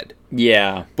meathead.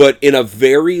 Yeah. But in a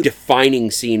very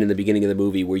defining scene in the beginning of the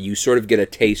movie where you sort of get a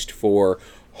taste for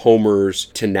Homer's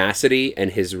tenacity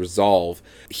and his resolve,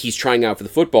 he's trying out for the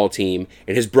football team,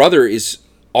 and his brother is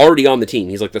already on the team.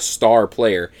 He's like the star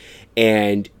player.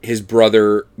 And his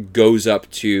brother goes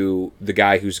up to the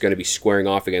guy who's going to be squaring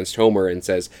off against Homer and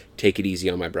says, "Take it easy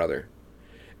on my brother."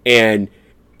 And,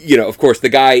 you know, of course, the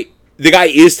guy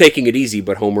is taking it easy,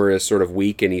 but Homer is sort of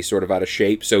weak and he's sort of out of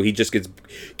shape, so he just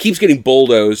keeps getting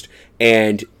bulldozed.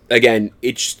 And again,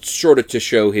 it's sort of to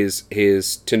show his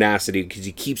tenacity, because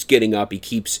he keeps getting up, he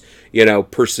keeps, you know,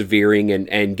 persevering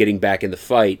and getting back in the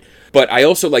fight. But I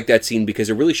also like that scene because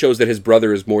it really shows that his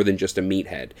brother is more than just a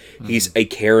meathead. Mm-hmm. He's a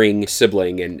caring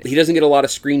sibling, and he doesn't get a lot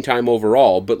of screen time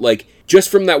overall, but, like, just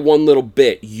from that one little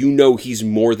bit, you know he's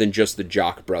more than just the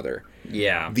jock brother.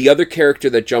 Yeah. The other character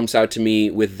that jumps out to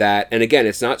me with that, and again,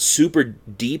 it's not super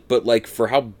deep, but, like, for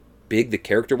how big the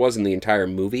character was in the entire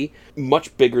movie,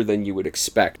 much bigger than you would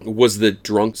expect, was the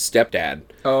drunk stepdad.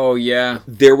 Oh, yeah.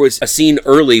 There was a scene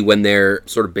early when they're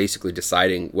sort of basically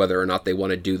deciding whether or not they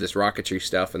want to do this rocketry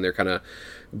stuff, and they're kind of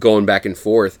going back and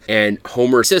forth, and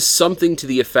Homer says something to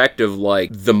the effect of, like,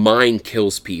 the mine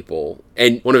kills people,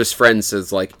 and one of his friends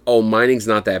says, like, oh, mining's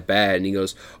not that bad, and he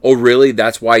goes, oh, really?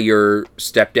 That's why your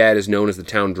stepdad is known as the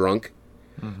town drunk?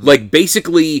 Mm-hmm. Like,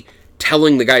 basically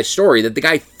telling the guy's story that the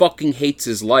guy fucking hates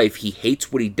his life, he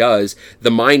hates what he does,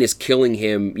 the mine is killing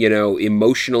him, you know,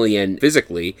 emotionally and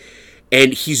physically,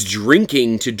 and he's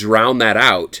drinking to drown that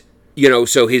out. You know,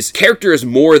 so his character is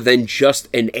more than just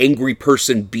an angry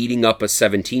person beating up a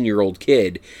 17-year-old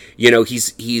kid. You know,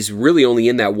 he's really only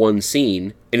in that one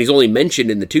scene, and he's only mentioned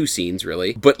in the two scenes,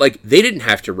 really. But, like, they didn't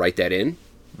have to write that in.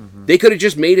 Mm-hmm. They could have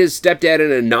just made his stepdad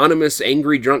an anonymous,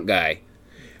 angry, drunk guy.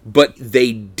 But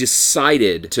they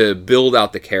decided to build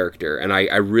out the character, and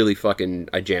I really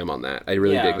I jam on that. I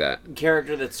really dig that.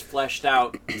 Character that's fleshed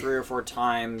out 3 or 4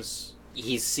 times.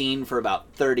 He's seen for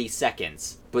about 30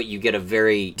 seconds, but you get a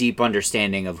very deep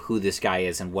understanding of who this guy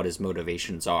is and what his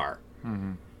motivations are.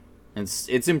 Mm-hmm.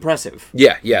 It's impressive.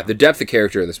 Yeah. The depth of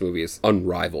character in this movie is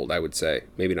unrivaled, I would say.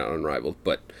 Maybe not unrivaled,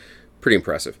 but pretty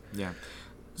impressive. Yeah.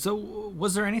 So,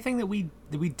 was there anything that we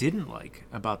didn't like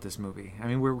about this movie? I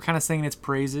mean, we're kind of singing its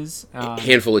praises.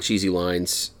 Handful of cheesy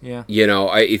lines. Yeah. You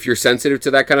know, if you're sensitive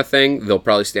to that kind of thing, they'll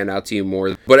probably stand out to you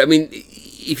more. But, I mean,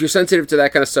 if you're sensitive to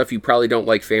that kind of stuff, you probably don't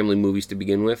like family movies to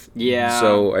begin with. Yeah.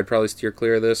 So, I'd probably steer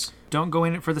clear of this. Don't go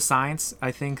in it for the science.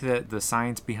 I think that the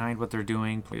science behind what they're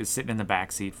doing is sitting in the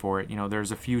backseat for it. You know,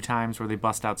 there's a few times where they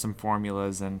bust out some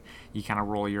formulas and you kind of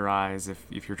roll your eyes if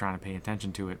you're trying to pay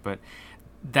attention to it. But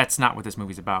that's not what this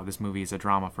movie's about. This movie is a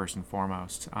drama first and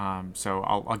foremost. So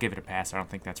I'll give it a pass. I don't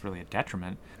think that's really a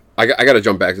detriment. I got to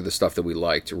jump back to the stuff that we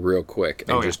liked real quick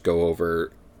and just go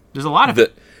over. There's a lot of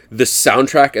it. The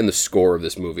soundtrack and the score of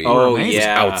this movie is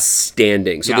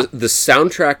outstanding. So the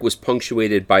soundtrack was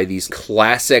punctuated by these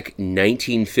classic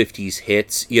 1950s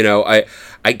hits. You know,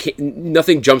 I can't,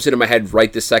 nothing jumps into my head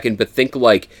right this second, but think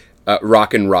like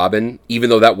Rockin' Robin,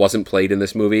 even though that wasn't played in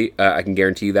this movie. I can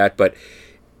guarantee you that, but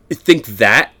think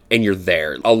that and you're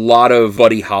there. A lot of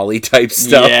Buddy Holly type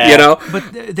stuff, you know?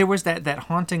 But there was that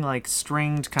haunting, like,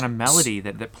 stringed kind of melody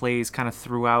that plays kind of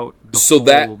throughout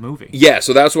the whole movie. Yeah,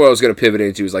 so that's what I was going to pivot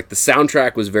into, is like the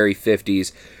soundtrack was very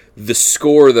 50s. The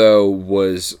score, though,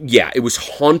 was, it was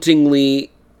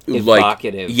hauntingly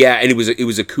evocative. And it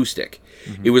was acoustic.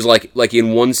 Mm-hmm. It was like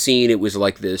in one scene it was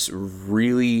like this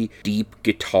really deep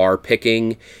guitar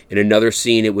picking. In another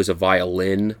scene it was a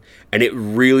violin, and it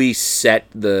really set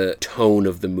the tone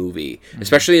of the movie,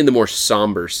 especially in the more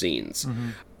somber scenes. Mm-hmm.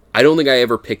 I don't think I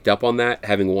ever picked up on that,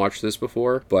 having watched this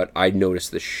before, but I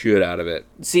noticed the shit out of it.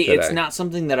 See, it's not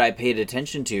something that I paid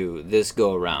attention to this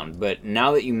go-around, but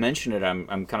now that you mention it,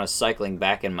 I'm kind of cycling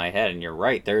back in my head, and you're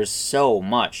right, there's so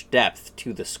much depth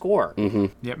to the score. Mm-hmm.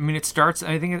 Yeah, I mean, it starts,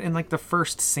 I think, in like the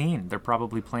first scene. They're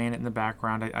probably playing it in the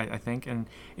background, I think, and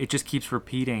it just keeps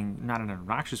repeating, not in an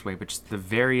obnoxious way, but just the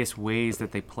various ways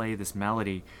that they play this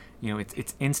melody. You know,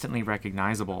 it's instantly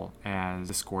recognizable as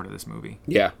the score to this movie.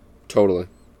 Yeah, totally.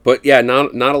 But yeah,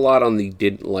 not a lot on the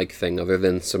didn't like thing, other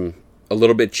than a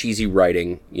little bit cheesy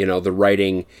writing. You know, the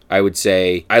writing, I would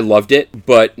say I loved it,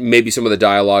 but maybe some of the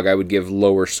dialogue I would give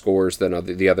lower scores than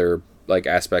the other like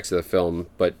aspects of the film,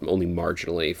 but only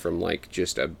marginally, from like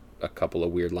just a couple of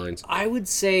weird lines. I would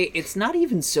say it's not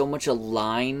even so much a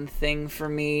line thing for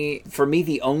me. For me,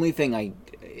 the only thing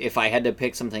if I had to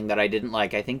pick something that I didn't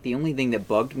like, I think the only thing that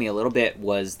bugged me a little bit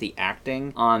was the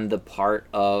acting on the part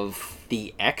of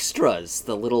the extras,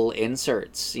 the little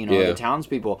inserts, the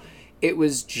townspeople. It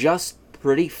was just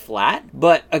pretty flat,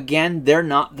 but again, they're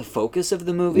not the focus of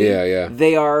the movie. Yeah.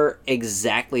 They are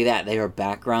exactly that. They are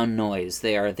background noise.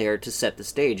 They are there to set the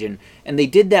stage, and they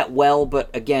did that well, but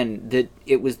again,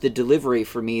 it was the delivery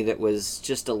for me that was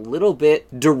just a little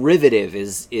bit derivative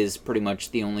is pretty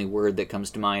much the only word that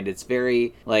comes to mind. It's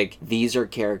very like, these are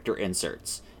character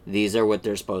inserts. These are what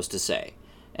they're supposed to say.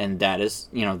 And that is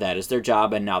their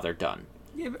job, and now they're done.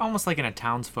 Yeah, almost like in a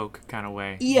townsfolk kind of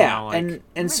way. Yeah,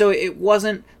 and so it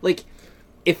wasn't like,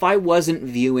 if I wasn't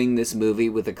viewing this movie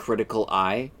with a critical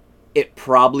eye, it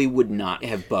probably would not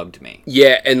have bugged me.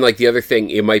 Yeah, and like the other thing,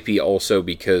 it might be also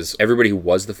because everybody who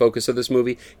was the focus of this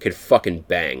movie could fucking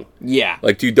bang. Yeah.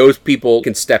 Like, dude, those people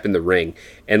can step in the ring,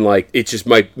 and like it just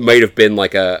might have been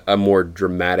like a more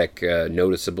dramatic,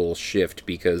 noticeable shift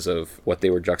because of what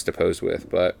they were juxtaposed with.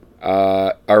 But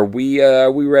are we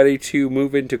ready to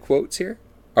move into quotes here?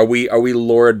 Are we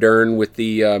Laura Dern with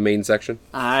the main section?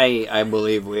 I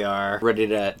believe we are ready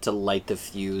to light the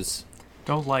fuse.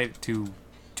 Don't light it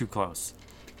too close.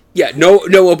 Yeah, no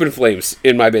open flames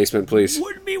in my basement, please.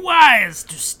 Would be wise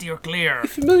to steer clear.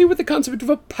 Familiar with the concept of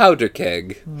a powder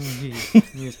keg?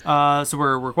 So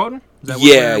we're quoting? Is that what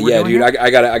Yeah, we're doing dude. here? I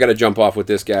gotta jump off with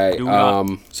this guy. Do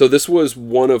not. So this was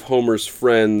one of Homer's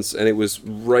friends, and it was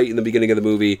right in the beginning of the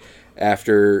movie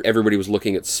after everybody was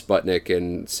looking at Sputnik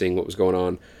and seeing what was going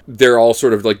on. They're all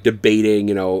sort of like debating,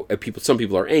 some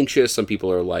people are anxious, some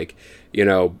people are like,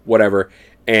 whatever.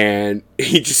 And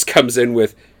he just comes in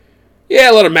with, yeah,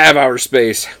 let him have outer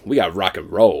space. We got rock and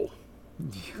roll.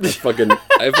 I fucking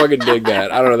dig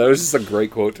that. I don't know. That was just a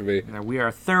great quote to me. We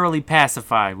are thoroughly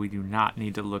pacified. We do not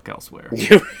need to look elsewhere.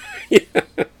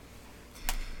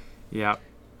 Yeah.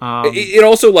 It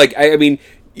also, like, I mean,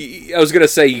 I was gonna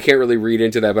say you can't really read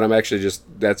into that, but I'm actually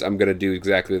I'm gonna do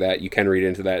exactly that. You can read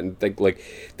into that and think, like,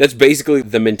 that's basically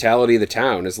the mentality of the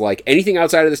town. Is like, anything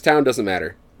outside of this town doesn't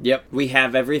matter. Yep, we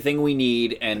have everything we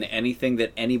need, and anything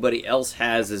that anybody else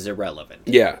has is irrelevant.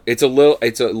 Yeah, it's a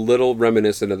little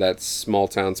reminiscent of that small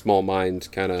town, small mind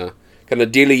kind of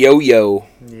dealio.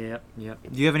 Yep.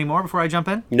 Do you have any more before I jump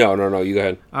in? No, you go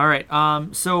ahead. All right.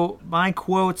 So my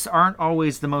quotes aren't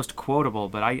always the most quotable,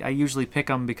 but I usually pick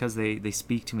them because they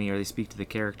speak to me or they speak to the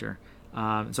character.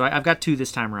 So I've got two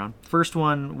this time around. First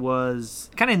one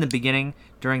was kind of in the beginning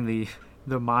during the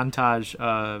montage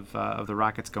of the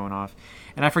rockets going off,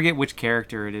 and I forget which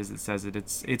character it is that says it.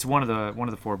 It's one of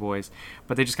the four boys,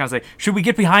 but they just kind of say, "Should we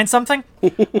get behind something?"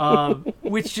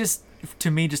 Which just,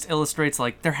 to me, just illustrates,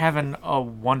 like, they're having a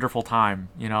wonderful time.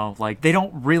 Like, they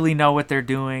don't really know what they're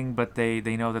doing, but they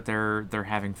know that they're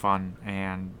having fun,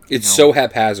 and it's so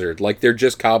haphazard. Like, they're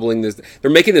just cobbling this. They're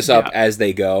making this up as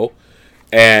they go,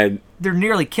 and they're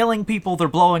nearly killing people. They're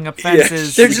blowing up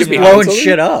fences. They're just blowing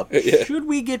shit up. Should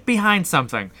we get behind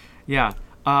something? Yeah.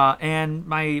 And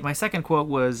my second quote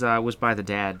was by the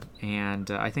dad,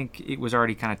 and I think it was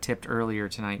already kind of tipped earlier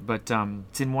tonight, but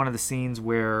it's in one of the scenes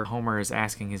where Homer is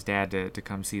asking his dad to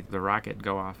come see the rocket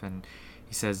go off, and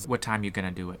he says, "What time you gonna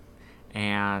do it?"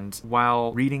 And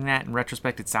while reading that in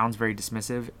retrospect, it sounds very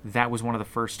dismissive. That was one of the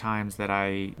first times that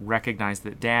I recognized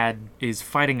that Dad is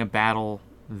fighting a battle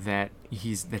that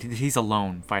he's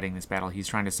alone fighting this battle. He's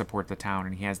trying to support the town,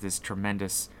 and he has this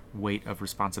tremendous weight of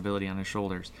responsibility on his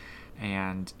shoulders.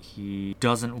 And he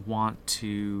doesn't want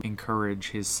to encourage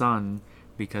his son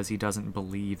because he doesn't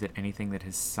believe that anything that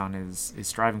his son is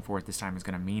striving for at this time is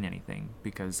going to mean anything,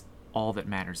 because all that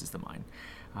matters is the mine.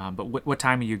 But what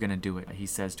time are you going to do it? He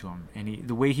says to him, and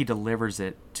the way he delivers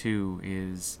it too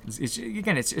is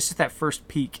again, it's just that first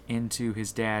peek into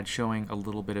his dad showing a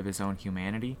little bit of his own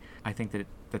humanity. I think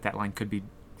that line could be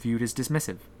viewed as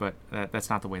dismissive, but that's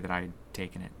not the way that I had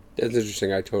taken it. That's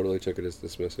interesting. I totally took it as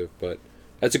dismissive, but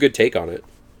that's a good take on it.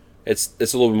 It's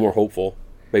a little bit more hopeful.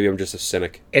 Maybe I'm just a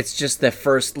cynic. It's just the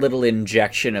first little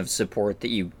injection of support that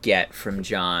you get from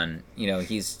John.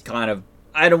 He's kind of,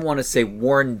 I don't want to say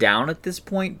worn down at this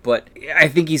point, but I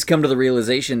think he's come to the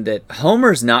realization that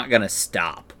Homer's not going to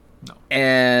stop. No.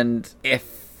 And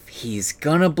if he's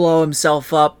going to blow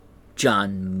himself up,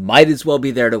 John might as well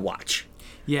be there to watch.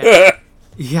 Yeah.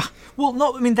 Yeah. Well,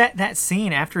 no, I mean, that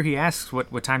scene after he asks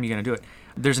what time are you going to do it,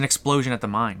 there's an explosion at the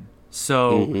mine.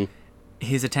 So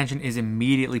his attention is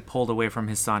immediately pulled away from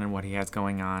his son and what he has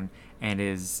going on, and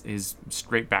is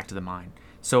straight back to the mine.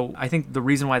 So I think the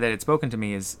reason why that had spoken to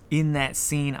me is, in that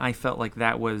scene, I felt like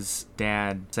that was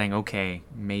Dad saying, okay,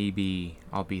 maybe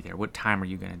I'll be there. What time are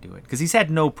you going to do it? Because he's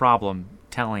had no problem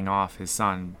telling off his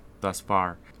son thus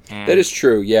far. And that is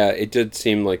true, yeah. It did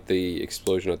seem like the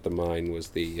explosion at the mine was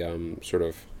the sort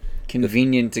of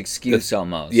convenient excuse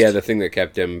almost. Yeah, the thing that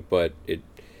kept him, but I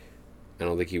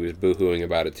don't think he was boo-hooing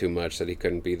about it too much that he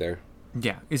couldn't be there.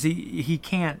 Yeah, he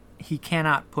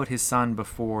cannot put his son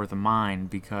before the mine,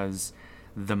 because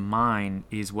the mine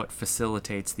is what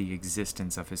facilitates the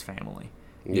existence of his family.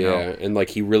 You know? And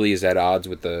like, he really is at odds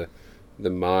with the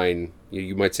mine.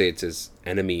 You might say it's his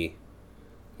enemy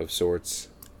of sorts.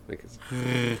 Like,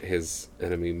 it's his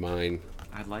enemy mine.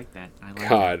 I like that.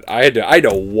 God, I had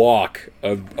to walk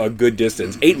a good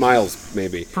distance, 8 miles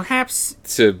maybe. Perhaps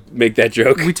to make that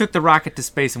joke. We took the rocket to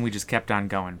space and we just kept on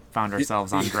going. Found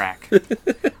ourselves on Drac.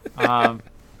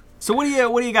 So what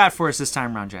do you got for us this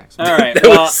time around, Jax? All right, that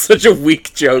was such a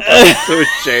weak joke. I'm so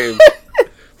ashamed.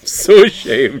 So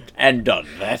ashamed. And on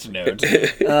that note,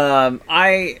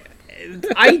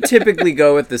 I typically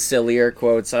go with the sillier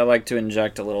quotes. I like to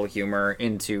inject a little humor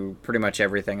into pretty much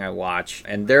everything I watch,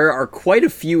 and there are quite a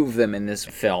few of them in this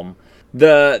film.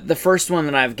 The first one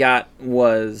that I've got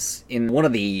was in one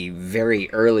of the very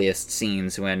earliest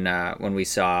scenes when we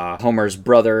saw Homer's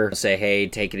brother say, "Hey,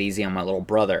 take it easy on my little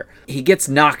brother." He gets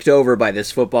knocked over by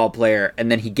this football player, and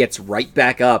then he gets right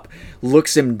back up,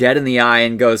 looks him dead in the eye,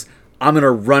 and goes, "I'm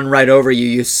gonna run right over you,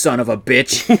 you son of a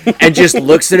bitch," and just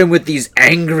looks at him with these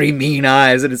angry, mean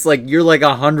eyes, and it's like, you're like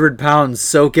 100 pounds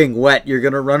soaking wet. You're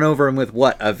gonna run over him with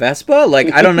what, a Vespa?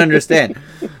 Like, I don't understand.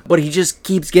 But he just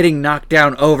keeps getting knocked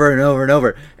down over and over and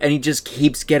over, and he just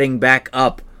keeps getting back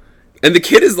up. And the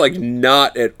kid is like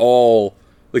not at all,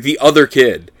 like the other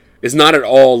kid is not at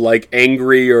all like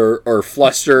angry or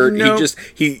flustered. Nope.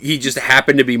 He just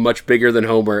happened to be much bigger than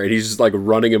Homer, and he's just like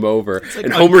running him over. like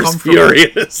and Homer's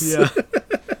furious. Yeah.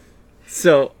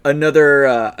 So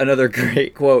another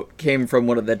great quote came from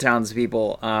one of the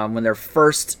townspeople when they're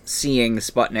first seeing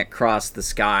Sputnik cross the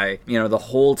sky. You know, the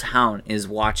whole town is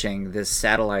watching this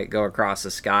satellite go across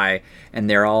the sky, and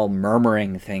they're all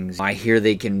murmuring things. I hear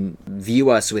they can view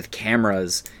us with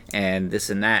cameras and this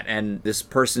and that. And this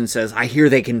person says, I hear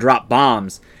they can drop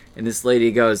bombs. And this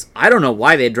lady goes, I don't know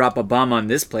why they'd drop a bomb on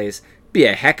this place. Be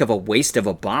a heck of a waste of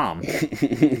a bomb.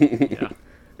 Yeah.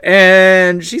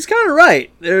 And she's kind of right.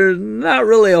 There's not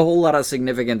really a whole lot of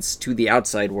significance to the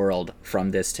outside world from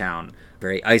this town.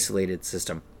 Very isolated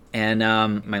system. And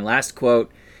my last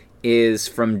quote is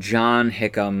from John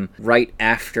Hickam right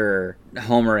after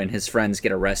Homer and his friends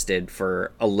get arrested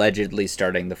for allegedly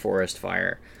starting the forest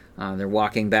fire. They're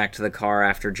walking back to the car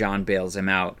after John bails him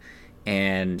out,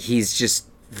 and he's just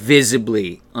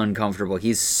visibly uncomfortable.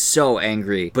 He's so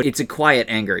angry, but it's a quiet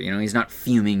anger. You know, he's not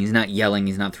fuming, he's not yelling,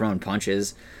 he's not throwing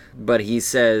punches. But he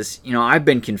says, you know, I've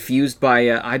been confused by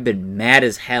you, I've been mad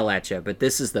as hell at you, but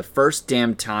this is the first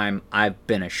damn time I've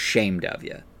been ashamed of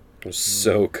you. It was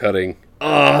so cutting.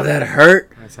 Oh, that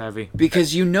hurt. That's heavy.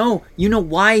 Because you know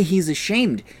why he's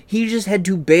ashamed. He just had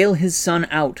to bail his son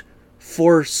out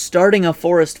for starting a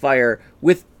forest fire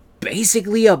with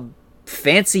basically a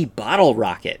fancy bottle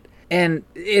rocket. And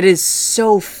it is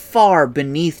so far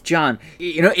beneath John.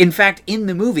 You know, in fact, in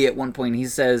the movie at one point he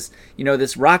says, you know,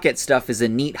 this rocket stuff is a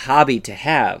neat hobby to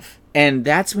have. And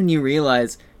that's when you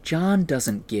realize John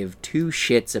doesn't give two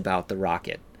shits about the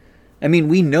rocket. I mean,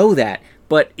 we know that,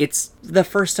 but it's the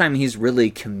first time he's really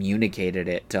communicated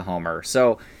it to Homer.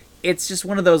 So it's just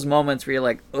one of those moments where you're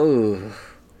like, oh.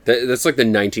 That's like the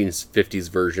 1950s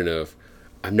version of,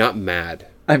 I'm not mad.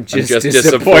 I'm just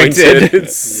disappointed.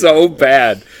 It's so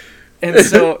bad. And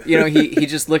so, you know, he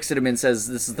just looks at him and says,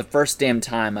 this is the first damn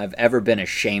time I've ever been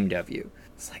ashamed of you.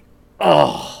 It's like,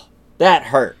 oh, that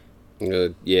hurt.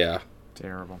 Yeah.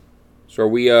 Terrible. So are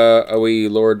we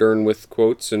Laura Dern with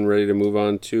quotes and ready to move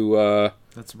on to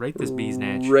Let's rate this bee's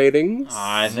natch. ratings?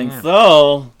 I think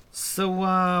so. So,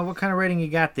 what kind of rating you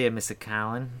got there, Mr.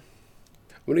 Colin?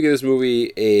 I'm going to give this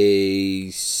movie a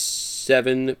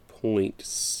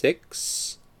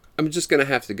 7.6. I'm just going to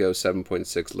have to go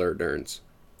 7.6 Laura Derns.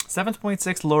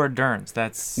 7.6 Laura Derns.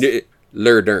 That's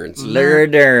Laura Derns. Laura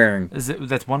Dern.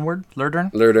 that's one word? Laura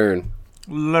Dern? Laura Dern.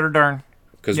 Laura Dern.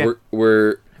 Because Yeah.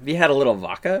 we're Have you had a little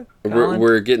vodka?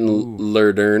 we're getting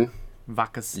Laura Dern.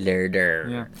 Vacas. Laura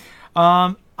Dern. Yeah.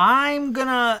 I'm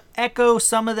gonna echo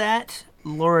some of that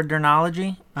Laura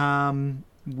Dernology.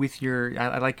 With your,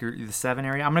 I like the 7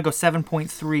 area. I'm gonna go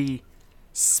 7.3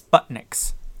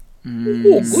 Sputniks.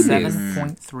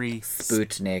 7.3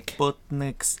 Sputnik.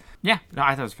 Sputniks. Yeah, no,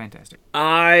 I thought it was fantastic.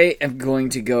 I am going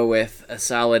to go with a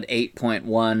solid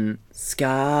 8.1.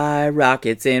 Sky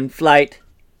rockets in flight.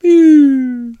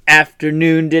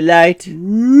 Afternoon delight.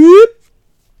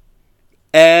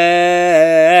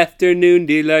 Afternoon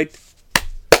delight.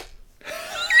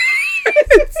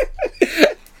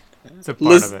 It's a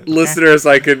part of it. Okay? Listeners,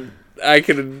 I can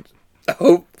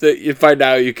hope that if by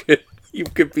now you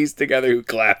could piece together who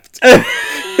clapped.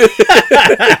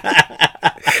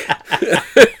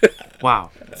 Wow.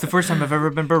 It's the first time I've ever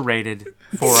been berated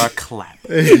for a clap.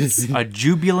 A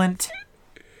jubilant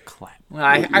clap. Well,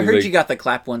 I heard you got the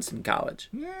clap once in college.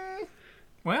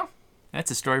 Well, that's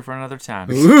a story for another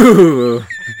time. Ooh,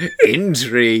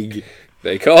 intrigue.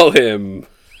 They call him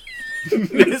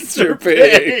Mr.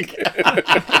 Pig.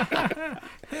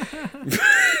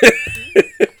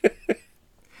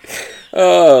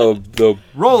 Oh, the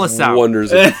Roll us out.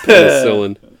 wonders of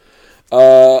penicillin.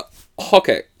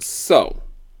 Okay, so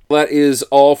that is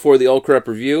all for the All Crap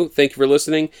Review. Thank you for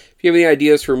listening. If you have any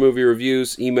ideas for movie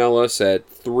reviews, email us at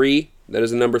 3, that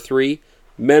is the number 3,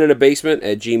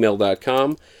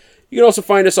 meninabasement@gmail.com. You can also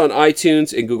find us on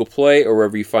iTunes and Google Play or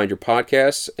wherever you find your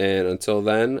podcasts. And until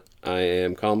then, I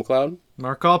am Colin McLeod.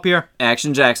 Mark Alpier.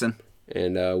 Action Jackson.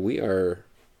 And we are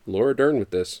Laura Dern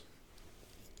with this.